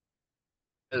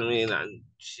 I mean,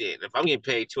 shit. If I'm getting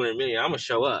paid $200 million, I'm gonna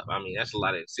show up. I mean, that's a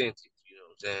lot of incentives. You know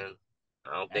what I'm saying?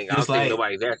 I don't think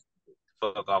nobody's asking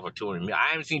to fuck off a $200 million. I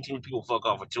haven't seen too many people fuck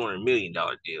off a $200 million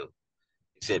deal,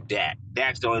 except Dak.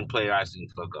 Dak's the only player I've seen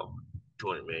fuck off a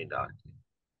 $200 million deal.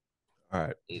 All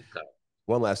right.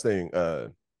 One last thing.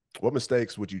 What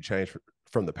mistakes would you change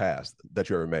from the past that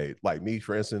you ever made? Like me,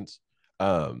 for instance,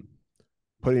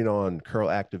 putting on curl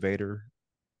activator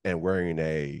and wearing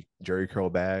a jerry curl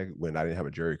bag when I didn't have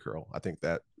a jerry curl. I think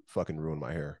that fucking ruined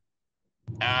my hair.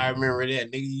 I remember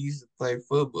that. Nigga used to play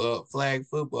football, flag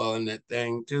football in that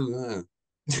thing too, huh?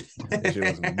 That shit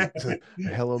was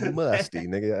hella musty.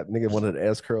 Nigga wanted an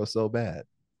S curl so bad.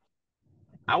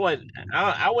 I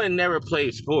would never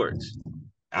play sports.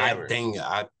 Never. I think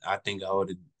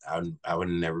I would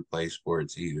never play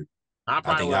sports either. I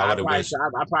probably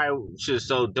should have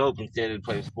sold dope instead of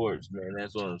play sports, man.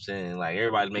 That's what I'm saying. Like,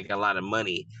 everybody's making a lot of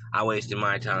money. I wasted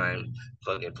my time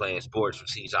fucking playing sports for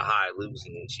season high,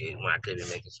 losing and shit when I could have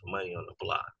been making some money on the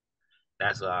block.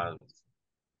 That's what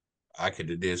I could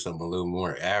have did something a little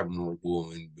more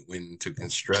admirable and went into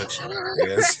construction.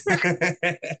 Yes.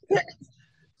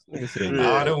 Nigga said, I would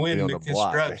yeah, have went be on into the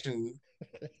block. construction.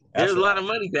 There That's was a lot what of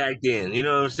money back then. You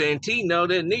know what I'm saying? T know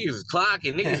that niggas is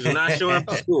clocking. Niggas is not showing up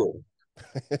to school.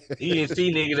 You didn't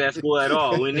see niggas at school at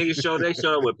all. When niggas show, they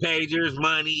show up with pagers,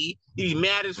 money. He be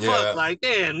mad as fuck. Yeah. Like,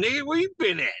 damn, nigga, where you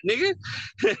been at, nigga?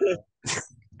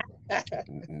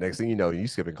 Next thing you know, you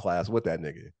skipping class with that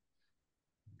nigga.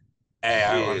 Hey,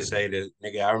 I want Yeah. to say that,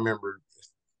 nigga. I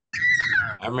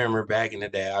remember back in the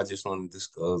day. I just want to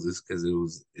disclose this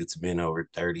because it's been over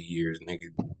 30 years,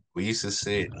 nigga. We used to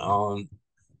sit on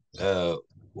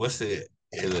what's the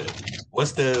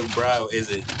bro?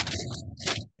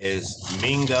 Is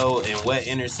Mingo and what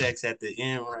intersects at the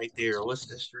end right there? What's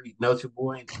the street? Notre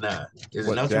Boyne? Nah, is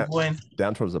it Notre Boyne?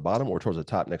 Down towards the bottom or towards the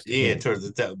top next to Yeah, towards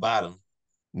the top bottom.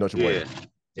 Notre Boyne. Yeah.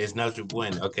 It's Notre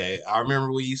Boyne. Okay, I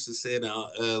remember we used to sit on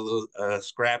little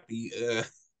Scrappy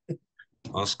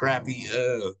on Scrappy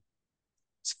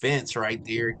fence right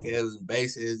there. Cause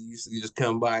bases used to just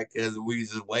come by because we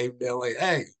just wave down like,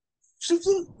 hey,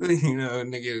 you know,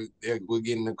 nigga, we'll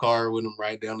get in the car with them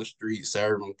right down the street,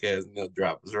 serve them, cause they'll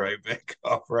drop us right back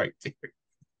off right there,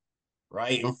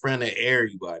 right in front of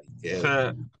everybody.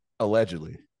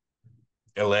 Allegedly,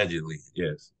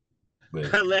 yes.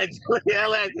 But allegedly.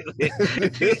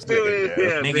 This nigga,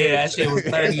 yeah. Nigga, that shit was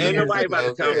 30 years Ain't nobody ago.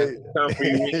 about to come for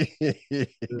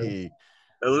you.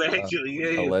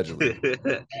 Allegedly. Allegedly.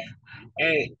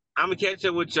 Hey, I'm gonna catch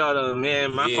up with y'all though,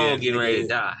 man. My phone getting ready to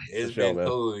die. It's For sure, been man.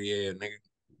 cool, yeah, nigga.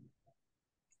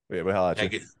 Yeah, but holla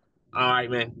at you. All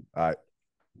right, man. All right.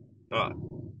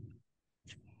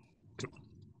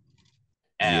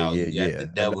 Al, Yeah. you got the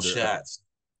double shots.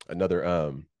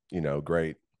 Another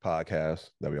great podcast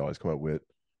that we always come up with.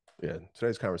 Yeah,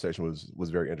 today's conversation was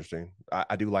very interesting.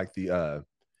 I do like the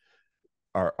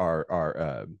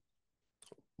our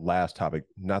last topic,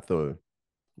 not the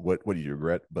what do you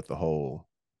regret, but the whole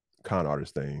con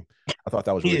artist thing. I thought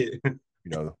that was really, that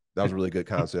was a really good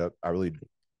concept.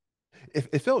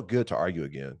 It felt good to argue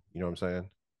again. You know what I'm saying?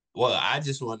 Well, I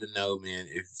just want to know, man,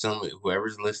 if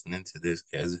whoever's listening to this,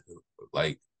 cause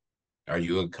like, are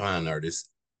you a con artist?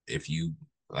 If you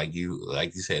like you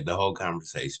said, the whole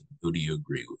conversation, who do you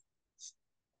agree with?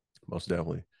 Most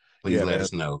definitely. Please let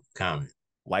us know. Comment,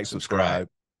 like, subscribe.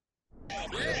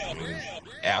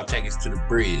 Al, take us to the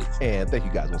bridge. And thank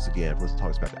you guys once again for listening to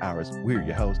Talking About the Hours. We're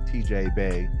your hosts, TJ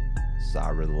Bay,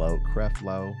 Siren Low,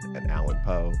 Creflo, and Alan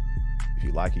Poe. If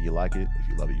you like it, you like it. If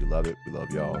you love it, you love it. We love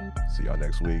y'all. See y'all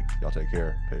next week. Y'all take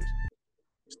care. Peace.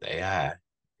 Stay high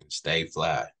and stay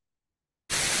fly.